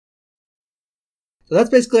 difference. So that's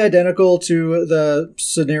basically identical to the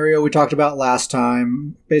scenario we talked about last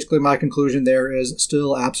time. Basically, my conclusion there is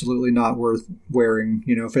still absolutely not worth wearing.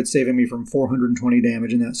 If it's saving me from 420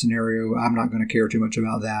 damage in that scenario, I'm not going to care too much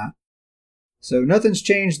about that. So nothing's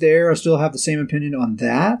changed there. I still have the same opinion on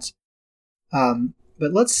that.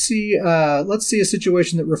 But let's see a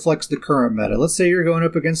situation that reflects the current meta. Let's say you're going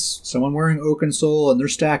up against someone wearing Oaken Soul and they're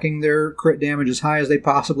stacking their crit damage as high as they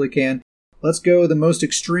possibly can. Let's go the most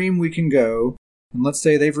extreme we can go. And let's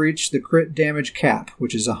say they've reached the crit damage cap,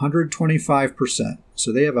 which is 125%.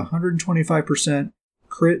 So they have a 125%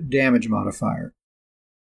 crit damage modifier.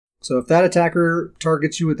 So if that attacker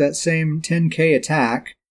targets you with that same 10k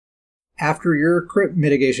attack, after your crit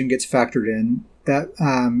mitigation gets factored in, that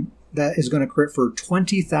is going to crit for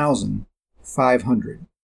 20,500.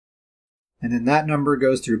 And then that number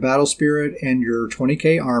goes through Battle Spirit and your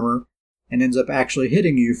 20k armor and ends up actually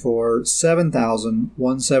hitting you for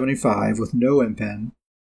 7,175 with no impen.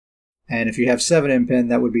 And if you have 7 impen,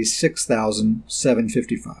 that would be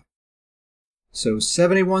 6,755. So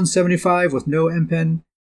 7175 with no impen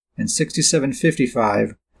and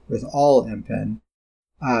 6755 with all impen.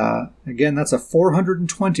 Again, that's a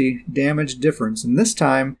 420 damage difference. And this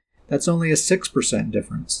time, that's only a 6%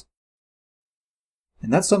 difference.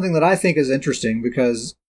 And that's something that I think is interesting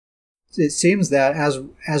because it seems that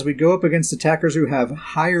as we go up against attackers who have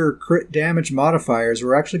higher crit damage modifiers,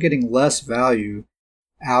 we're actually getting less value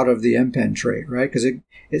out of the impen trait, right? Because it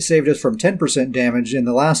saved us from 10% damage in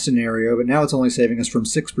the last scenario, but now it's only saving us from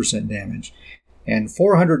 6% damage. And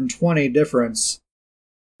 420 difference,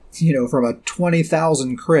 from a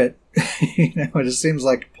 20,000 crit, it just seems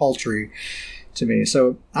like paltry to me.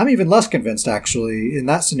 So I'm even less convinced, actually, in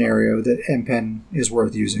that scenario that impen is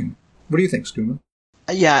worth using. What do you think, Skooma?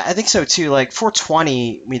 Yeah, I think so too. Like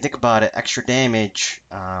 420, when you think about it, extra damage.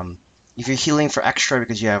 If you're healing for extra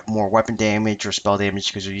because you have more weapon damage or spell damage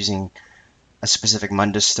because you're using a specific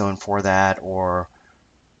Mundus Stone for that, or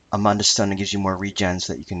a Mundus Stone that gives you more regen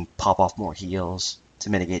so that you can pop off more heals to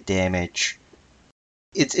mitigate damage.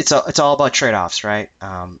 It's all about trade-offs, right?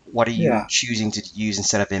 What are you choosing to use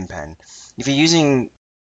instead of impen? If you're using,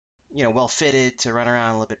 well fitted to run around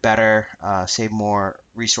a little bit better, save more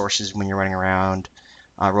resources when you're running around,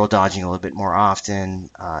 roll dodging a little bit more often.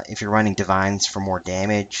 If you're running divines for more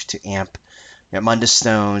damage to amp Mundus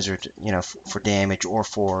Stones or for damage or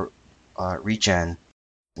for regen,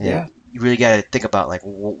 you really got to think about like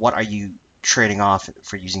what are you trading off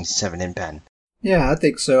for using 7 impen? Yeah, I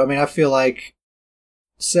think so. I mean, I feel like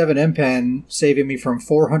 7 impen saving me from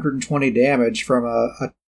 420 damage from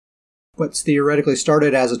a what's theoretically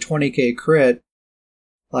started as a 20k crit.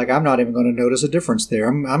 Like, I'm not even going to notice a difference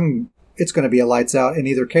there. It's going to be a lights out in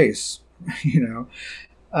either case,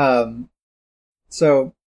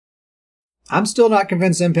 So I'm still not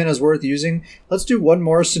convinced impen is worth using. Let's do one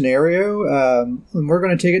more scenario, and we're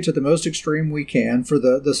going to take it to the most extreme we can for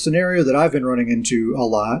the scenario that I've been running into a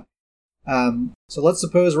lot. So let's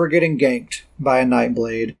suppose we're getting ganked by a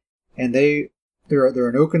Nightblade, and they're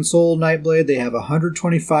an Oaken Soul Nightblade. They have a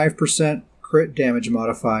 125% crit damage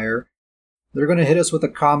modifier. They're going to hit us with a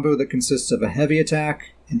combo that consists of a heavy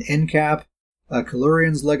attack, an end cap, a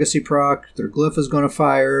Kalurian's Legacy proc. Their glyph is going to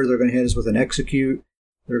fire. They're going to hit us with an execute.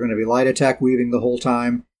 They're going to be light attack weaving the whole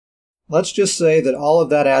time. Let's just say that all of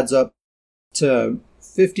that adds up to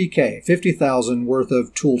 50,000 worth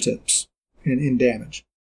of tooltips in damage.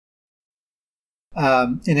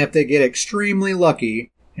 And if they get extremely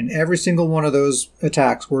lucky, and every single one of those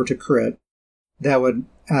attacks were to crit, that would,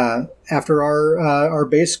 after our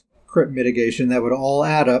base crit mitigation, that would all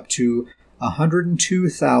add up to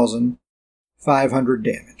 102,500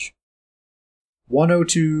 damage.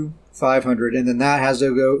 102,500, and then that has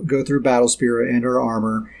to go through Battle Spirit and our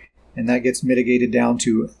armor, and that gets mitigated down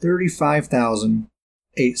to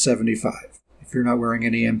 35,875 if you're not wearing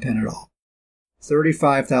any impen at all.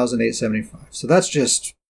 35,875. So that's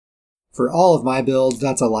just, for all of my builds,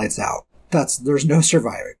 that's a lights out. There's no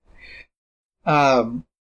surviving.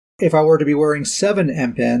 If I were to be wearing 7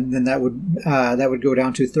 impen, then that would go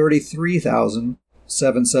down to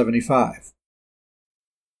 33,775.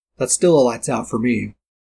 That's still a lights out for me.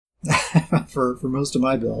 for most of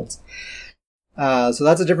my builds. So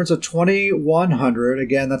that's a difference of 2,100.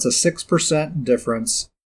 Again, that's a 6% difference.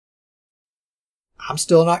 I'm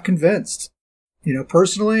still not convinced.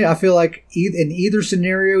 Personally, I feel like in either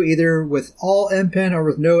scenario, either with all impen or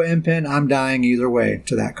with no impen, I'm dying either way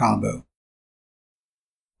to that combo.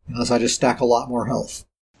 Unless I just stack a lot more health.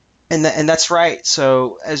 And that's right.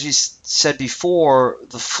 So, as you said before,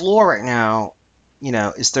 the floor right now,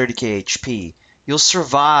 is 30k HP. You'll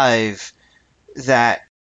survive that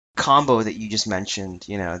combo that you just mentioned,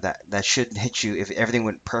 that should hit you if everything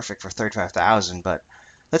went perfect for 35,000. But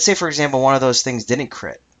let's say, for example, one of those things didn't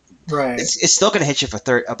crit. Right. It's still going to hit you for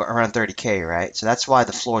around 30k, right? So that's why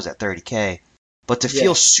the floor is at 30k. But to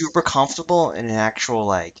feel super comfortable in an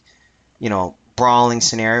actual, brawling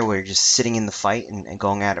scenario where you're just sitting in the fight and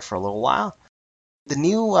going at it for a little while, the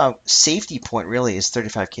new safety point really is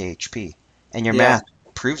 35k HP. And your math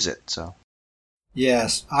proves it, so.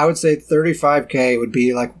 Yes, I would say 35k would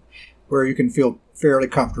be like where you can feel fairly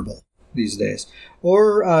comfortable these days.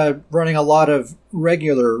 Or running a lot of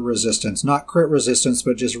regular resistance, not crit resistance,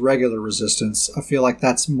 but just regular resistance. I feel like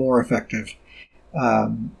that's more effective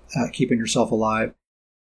at keeping yourself alive.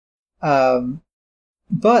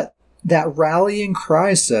 But that Rallying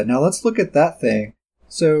Cry set. Now let's look at that thing.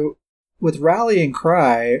 So with Rallying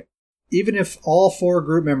Cry, even if all 4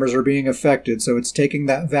 group members are being affected, so it's taking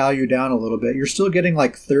that value down a little bit, you're still getting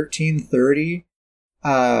like 1330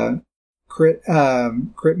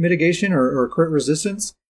 crit mitigation or crit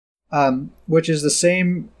resistance, which is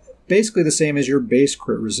basically the same as your base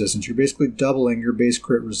crit resistance. You're basically doubling your base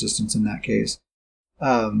crit resistance in that case.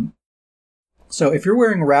 So if you're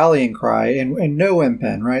wearing Rallying Cry and no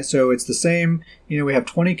M-Pen, right? So it's the same, we have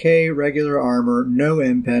 20k regular armor, no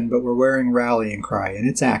M-Pen, but we're wearing Rallying Cry and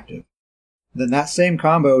it's active. Then that same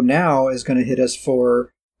combo now is going to hit us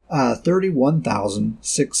for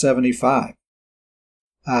 31,675.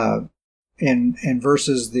 And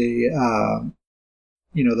versus the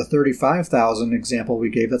the 35,000 example we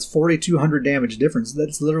gave, that's 4,200 damage difference.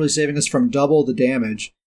 That's literally saving us from double the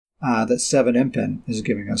damage that 7 M-Pen is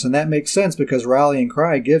giving us. And that makes sense because Rallying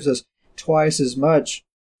Cry gives us twice as much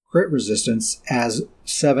crit resistance as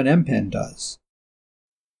 7 M-Pen does.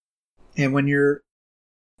 And when you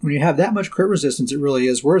have that much crit resistance, it really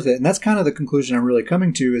is worth it. And that's kind of the conclusion I'm really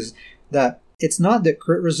coming to, is that it's not that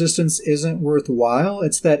crit resistance isn't worthwhile,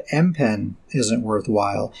 it's that M-Pen isn't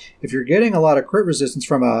worthwhile. If you're getting a lot of crit resistance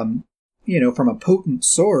from a potent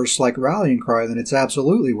source like Rallying Cry, then it's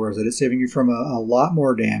absolutely worth it. It's saving you from a lot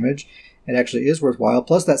more damage. It actually is worthwhile.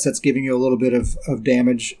 Plus that set's giving you a little bit of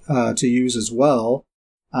damage to use as well.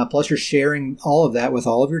 Plus you're sharing all of that with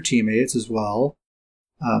all of your teammates as well.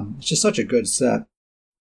 It's just such a good set.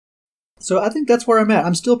 So I think that's where I'm at.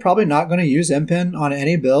 I'm still probably not going to use M-Pen on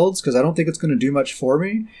any builds because I don't think it's going to do much for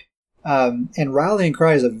me. And Rallying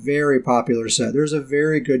Cry is a very popular set. There's a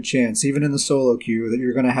very good chance, even in the solo queue, that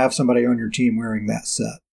you're going to have somebody on your team wearing that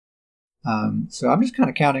set. So I'm just kind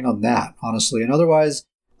of counting on that, honestly. And otherwise,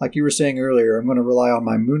 like you were saying earlier, I'm going to rely on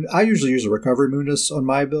my moon. I usually use a Recovery Mundus on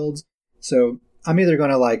my builds. So I'm either going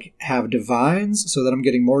to have Divines so that I'm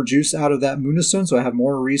getting more juice out of that Mundus Stone, so I have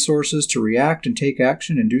more resources to react and take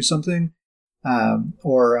action and do something,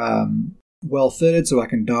 or Well Fitted so I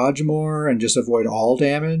can dodge more and just avoid all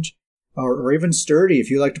damage, or even Sturdy if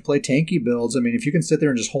you like to play tanky builds. I mean, if you can sit there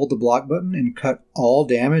and just hold the block button and cut all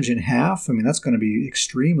damage in half, I mean, that's going to be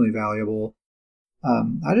extremely valuable.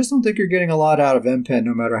 I just don't think you're getting a lot out of M-Pen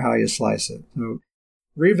no matter how you slice it. So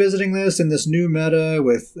revisiting this in this new meta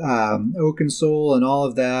with Oaken Soul and all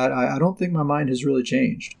of that, I don't think my mind has really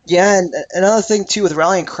changed. Yeah, and another thing too with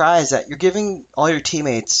Rallying Cry is that you're giving all your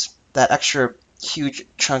teammates that extra huge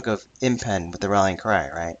chunk of M-Pen with the Rallying Cry,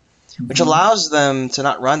 right? Mm-hmm. Which allows them to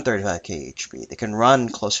not run 35k HP. They can run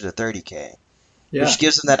closer to 30k, which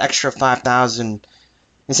gives them that extra 5,000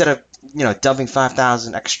 instead of dumping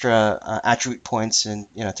 5,000 extra attribute points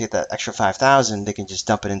and to get that extra 5,000, they can just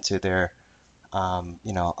dump it into their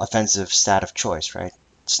offensive stat of choice, right?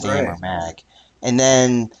 Stam or mag. And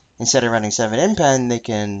then instead of running 7 M-Pen, they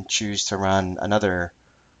can choose to run another,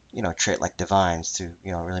 trait like Divines to,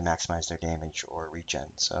 really maximize their damage or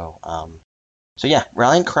regen. So yeah,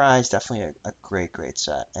 Rallying Cry is definitely a great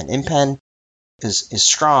set. And M-Pen is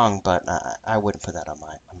strong, but I wouldn't put that on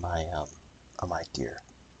my gear,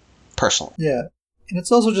 personally. Yeah. And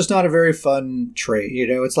it's also just not a very fun trait,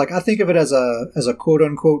 It's like, I think of it as a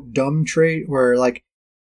quote-unquote dumb trait where,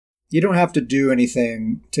 you don't have to do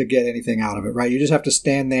anything to get anything out of it, right? You just have to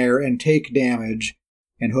stand there and take damage,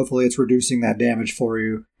 and hopefully it's reducing that damage for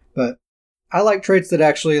you. But I like traits that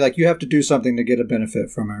actually, you have to do something to get a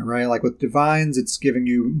benefit from it, right? Like with Divines, it's giving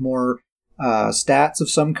you more stats of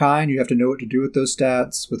some kind. You have to know what to do with those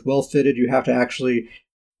stats. With Well Fitted, you have to actually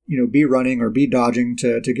be running or be dodging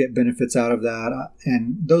to get benefits out of that.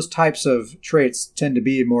 And those types of traits tend to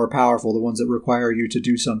be more powerful, the ones that require you to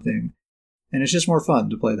do something. And it's just more fun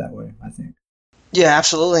to play that way, I think. Yeah,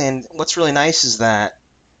 absolutely. And what's really nice is that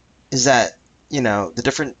the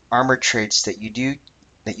different armor traits that you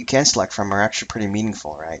can select from are actually pretty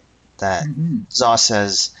meaningful, right? That ZOS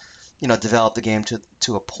has, developed the game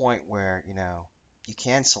to a point where, you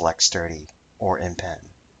can select Sturdy or M-Pen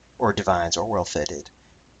or Divines or Well Fitted,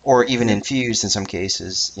 or even Infused in some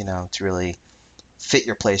cases, to really fit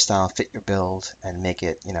your playstyle, fit your build, and make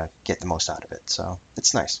it, get the most out of it. So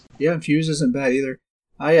it's nice. Yeah, Infused isn't bad either.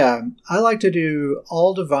 I like to do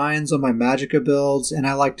all Divines on my Magicka builds, and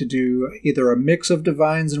I like to do either a mix of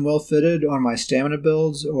Divines and Well Fitted on my Stamina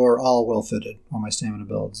builds, or all Well Fitted on my Stamina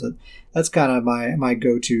builds. That's kind of my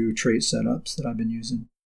go-to trait setups that I've been using.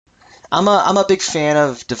 I'm a big fan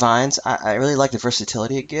of Divines. I really like the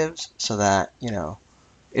versatility it gives, so that,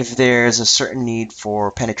 if there's a certain need for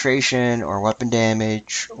penetration or weapon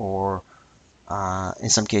damage or in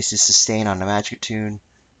some cases sustain on a magic tune,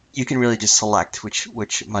 you can really just select which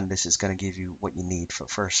Mundus is going to give you what you need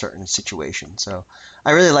for a certain situation. So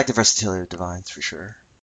I really like the versatility of Divines for sure.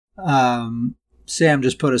 Sam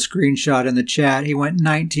just put a screenshot in the chat. He went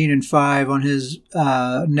 19-5 on his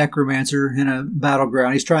Necromancer in a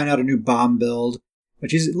battleground. He's trying out a new bomb build,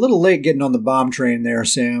 but he's a little late getting on the bomb train there,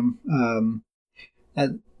 Sam.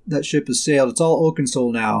 That ship has sailed. It's all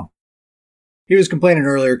Oakensoul now. He was complaining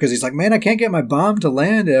earlier because he's like, man, I can't get my bomb to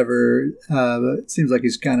land ever. But it seems like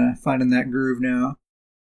he's kind of finding that groove now.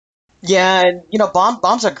 Yeah, and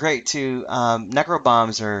bombs are great too. Necro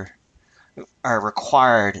bombs are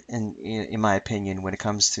required in my opinion when it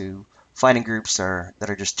comes to fighting groups that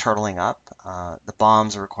are just turtling up. The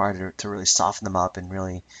bombs are required to really soften them up and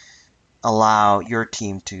really allow your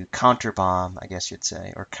team to counter bomb, I guess you'd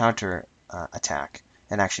say, or counter attack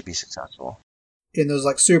and actually be successful. In those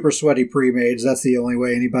like super sweaty pre-mades, that's the only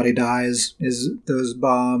way anybody dies is those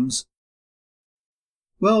bombs.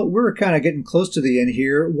 Well, we're kind of getting close to the end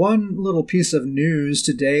here. One little piece of news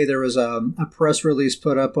today, there was a press release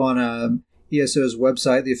put up on ESO's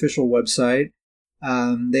website, the official website.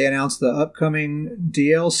 They announced the upcoming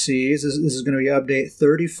DLCs. This is going to be update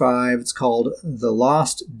 35. It's called The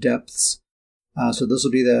Lost Depths. So this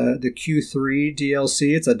will be the Q3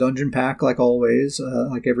 DLC. It's a dungeon pack like always,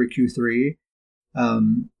 like every Q3.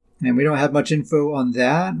 And we don't have much info on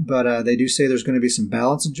that, but they do say there's going to be some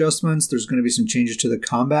balance adjustments. There's going to be some changes to the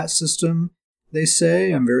combat system, they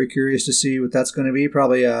say. I'm very curious to see what that's going to be.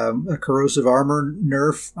 Probably a corrosive armor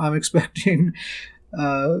nerf, I'm expecting,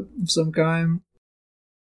 of some kind.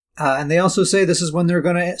 And they also say this is when they're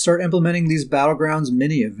going to start implementing these Battlegrounds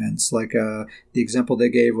mini events. Like the example they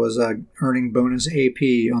gave was earning bonus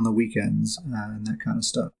AP on the weekends and that kind of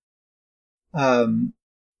stuff.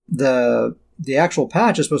 The actual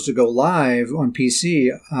patch is supposed to go live on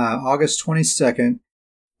PC August 22nd,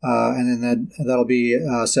 and then that'll be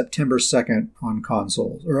September 2nd on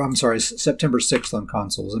consoles. Or I'm sorry, September 6th on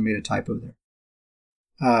consoles. I made a typo there.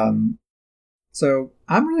 So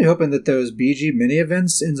I'm really hoping that those BG mini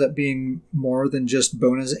events ends up being more than just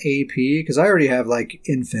bonus AP, because I already have like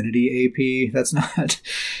Infinity AP. That's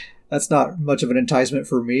not much of an enticement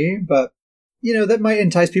for me, but that might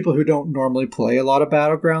entice people who don't normally play a lot of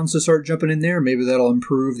Battlegrounds to start jumping in there. Maybe that'll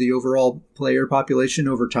improve the overall player population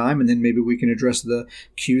over time, and then maybe we can address the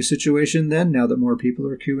queue situation then, now that more people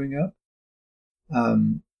are queuing up.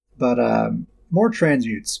 But more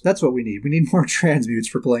transmutes. That's what we need. We need more transmutes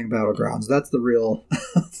for playing Battlegrounds. That's the real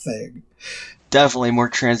thing. Definitely more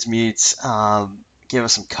transmutes. Give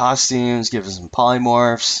us some costumes. Give us some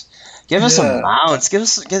polymorphs. Give us some mounts. Give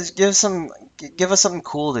us something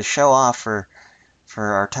cool to show off for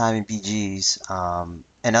our time in BGs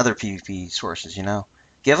and other PvP sources.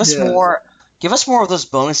 Give us more. Give us more of those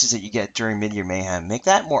bonuses that you get during Mid-Year Mayhem. Make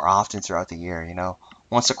that more often throughout the year.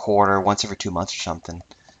 Once a quarter, once every 2 months or something.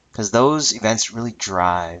 Because those events really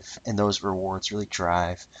drive, and those rewards really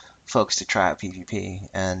drive folks to try out PvP.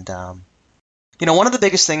 And one of the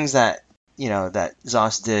biggest things that that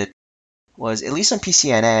ZOS did was, at least on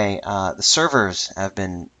PCNA, the servers have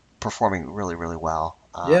been performing really, really well.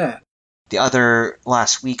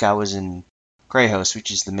 Last week I was in Greyhost,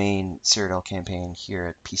 which is the main Cyrodiil campaign here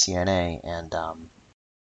at PCNA, and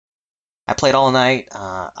I played all night.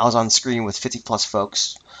 I was on screen with 50 plus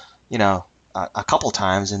folks, a couple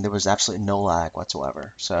times, and there was absolutely no lag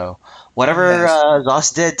whatsoever. So whatever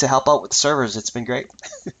ZOS did to help out with the servers, it's been great.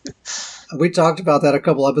 We talked about that a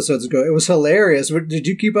couple episodes ago. It was hilarious. Did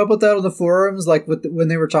you keep up with that on the forums, like when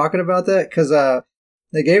they were talking about that? Because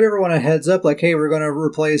they gave everyone a heads up, like, hey, we're going to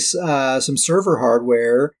replace some server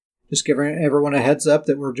hardware. Just giving everyone a heads up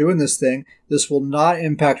that we're doing this thing. This will not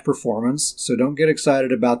impact performance, so don't get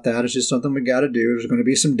excited about that. It's just something we got to do. There's going to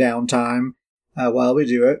be some downtime while we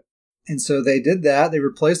do it. And so they did that. They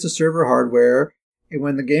replaced the server hardware. And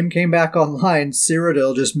when the game came back online,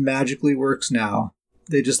 Cyrodiil just magically works now.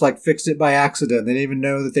 They just fixed it by accident. They didn't even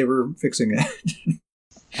know that they were fixing it.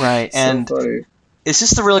 Right. And funny. It's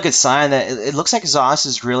just a really good sign that it looks like ZOS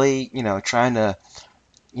is really, trying to,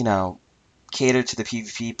 cater to the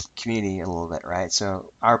PvP community a little bit, right?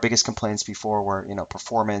 So our biggest complaints before were,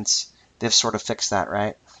 performance. They've sort of fixed that,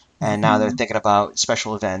 right? And now they're thinking about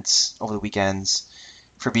special events over the weekends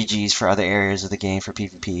for BGs, for other areas of the game, for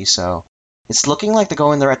PvP. So it's looking like they're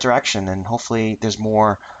going in the right direction, and hopefully there's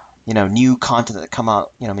more, new content that come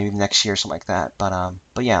out, maybe next year or something like that.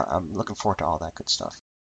 But yeah, I'm looking forward to all that good stuff.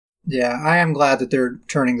 Yeah, I am glad that they're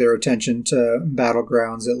turning their attention to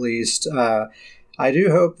Battlegrounds at least. I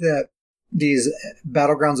do hope that these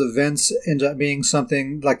Battlegrounds events end up being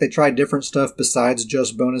something like they tried different stuff besides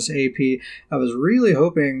just bonus AP. I was really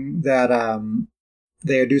hoping that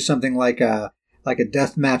they would do something like like a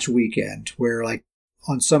deathmatch weekend where like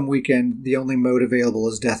on some weekend the only mode available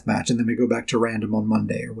is deathmatch, and then we go back to random on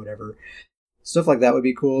Monday or whatever. Stuff like that would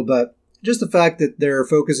be cool, but just the fact that they're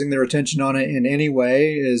focusing their attention on it in any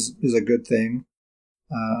way is a good thing,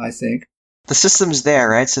 I think. The system's there,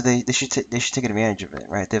 right? So they should take advantage of it,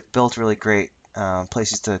 right? They've built really great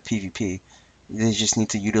places to PvP. They just need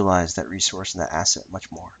to utilize that resource and that asset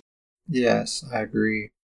much more. Yes, I agree.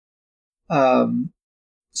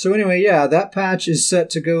 So anyway, yeah, that patch is set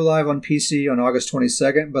to go live on PC on August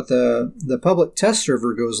 22nd, but the public test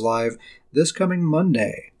server goes live this coming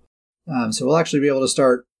Monday. So we'll actually be able to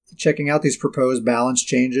start checking out these proposed balance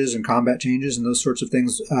changes and combat changes and those sorts of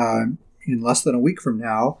things in less than a week from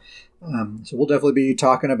now. So we'll definitely be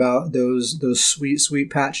talking about those sweet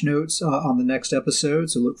patch notes on the next episode.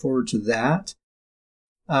 So look forward to that.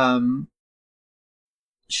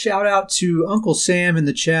 Shout out to Uncle Sam in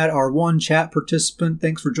the chat, our one chat participant.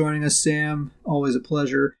 Thanks for joining us, Sam. Always a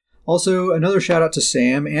pleasure. Also, another shout out to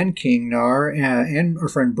Sam and King Nar and our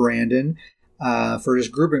friend Brandon for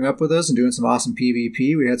just grouping up with us and doing some awesome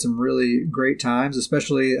PvP. We had some really great times,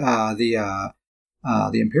 especially the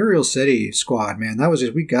Imperial City squad, man. That was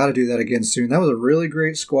just, we got to do that again soon. That was a really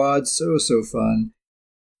great squad. So fun.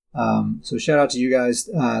 So shout out to you guys.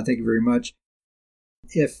 Thank you very much.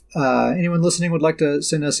 If anyone listening would like to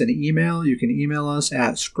send us an email, you can email us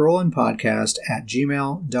at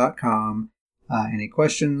scrollandpodcast@gmail.com. Any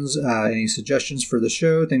questions, any suggestions for the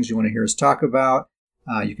show, things you want to hear us talk about,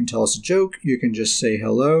 you can tell us a joke, you can just say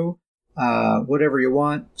hello, whatever you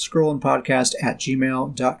want.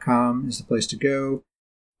 Scrollandpodcast@gmail.com is the place to go.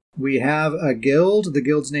 We have a guild. The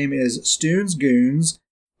guild's name is Stoons Goons,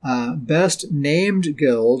 best named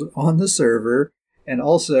guild on the server, and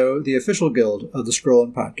also the official guild of the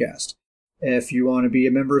Scrolland Podcast. If you want to be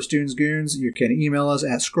a member of Stoons Goons, you can email us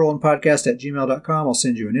at scrollandpodcast@gmail.com. I'll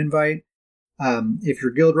send you an invite. If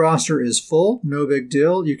your guild roster is full, no big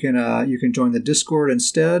deal. You can join the Discord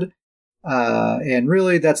instead. And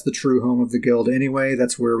really, that's the true home of the guild anyway.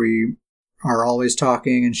 That's where we are always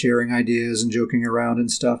talking and sharing ideas and joking around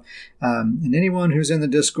and stuff. And anyone who's in the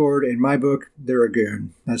Discord, in my book, they're a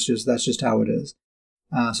goon. That's just how it is.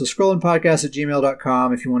 So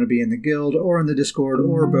scrollandpodcast@gmail.com if you want to be in the guild or in the Discord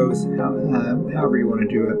or both, however you want to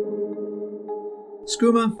do it.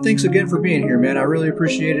 Skooma, thanks again for being here, man. I really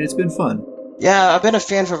appreciate it. It's been fun. Yeah, I've been a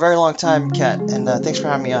fan for a very long time, Kat, and thanks for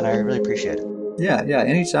having me on. I really appreciate it. Yeah,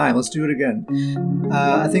 anytime. Let's do it again.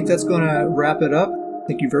 I think that's going to wrap it up.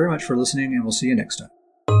 Thank you very much for listening, and we'll see you next time.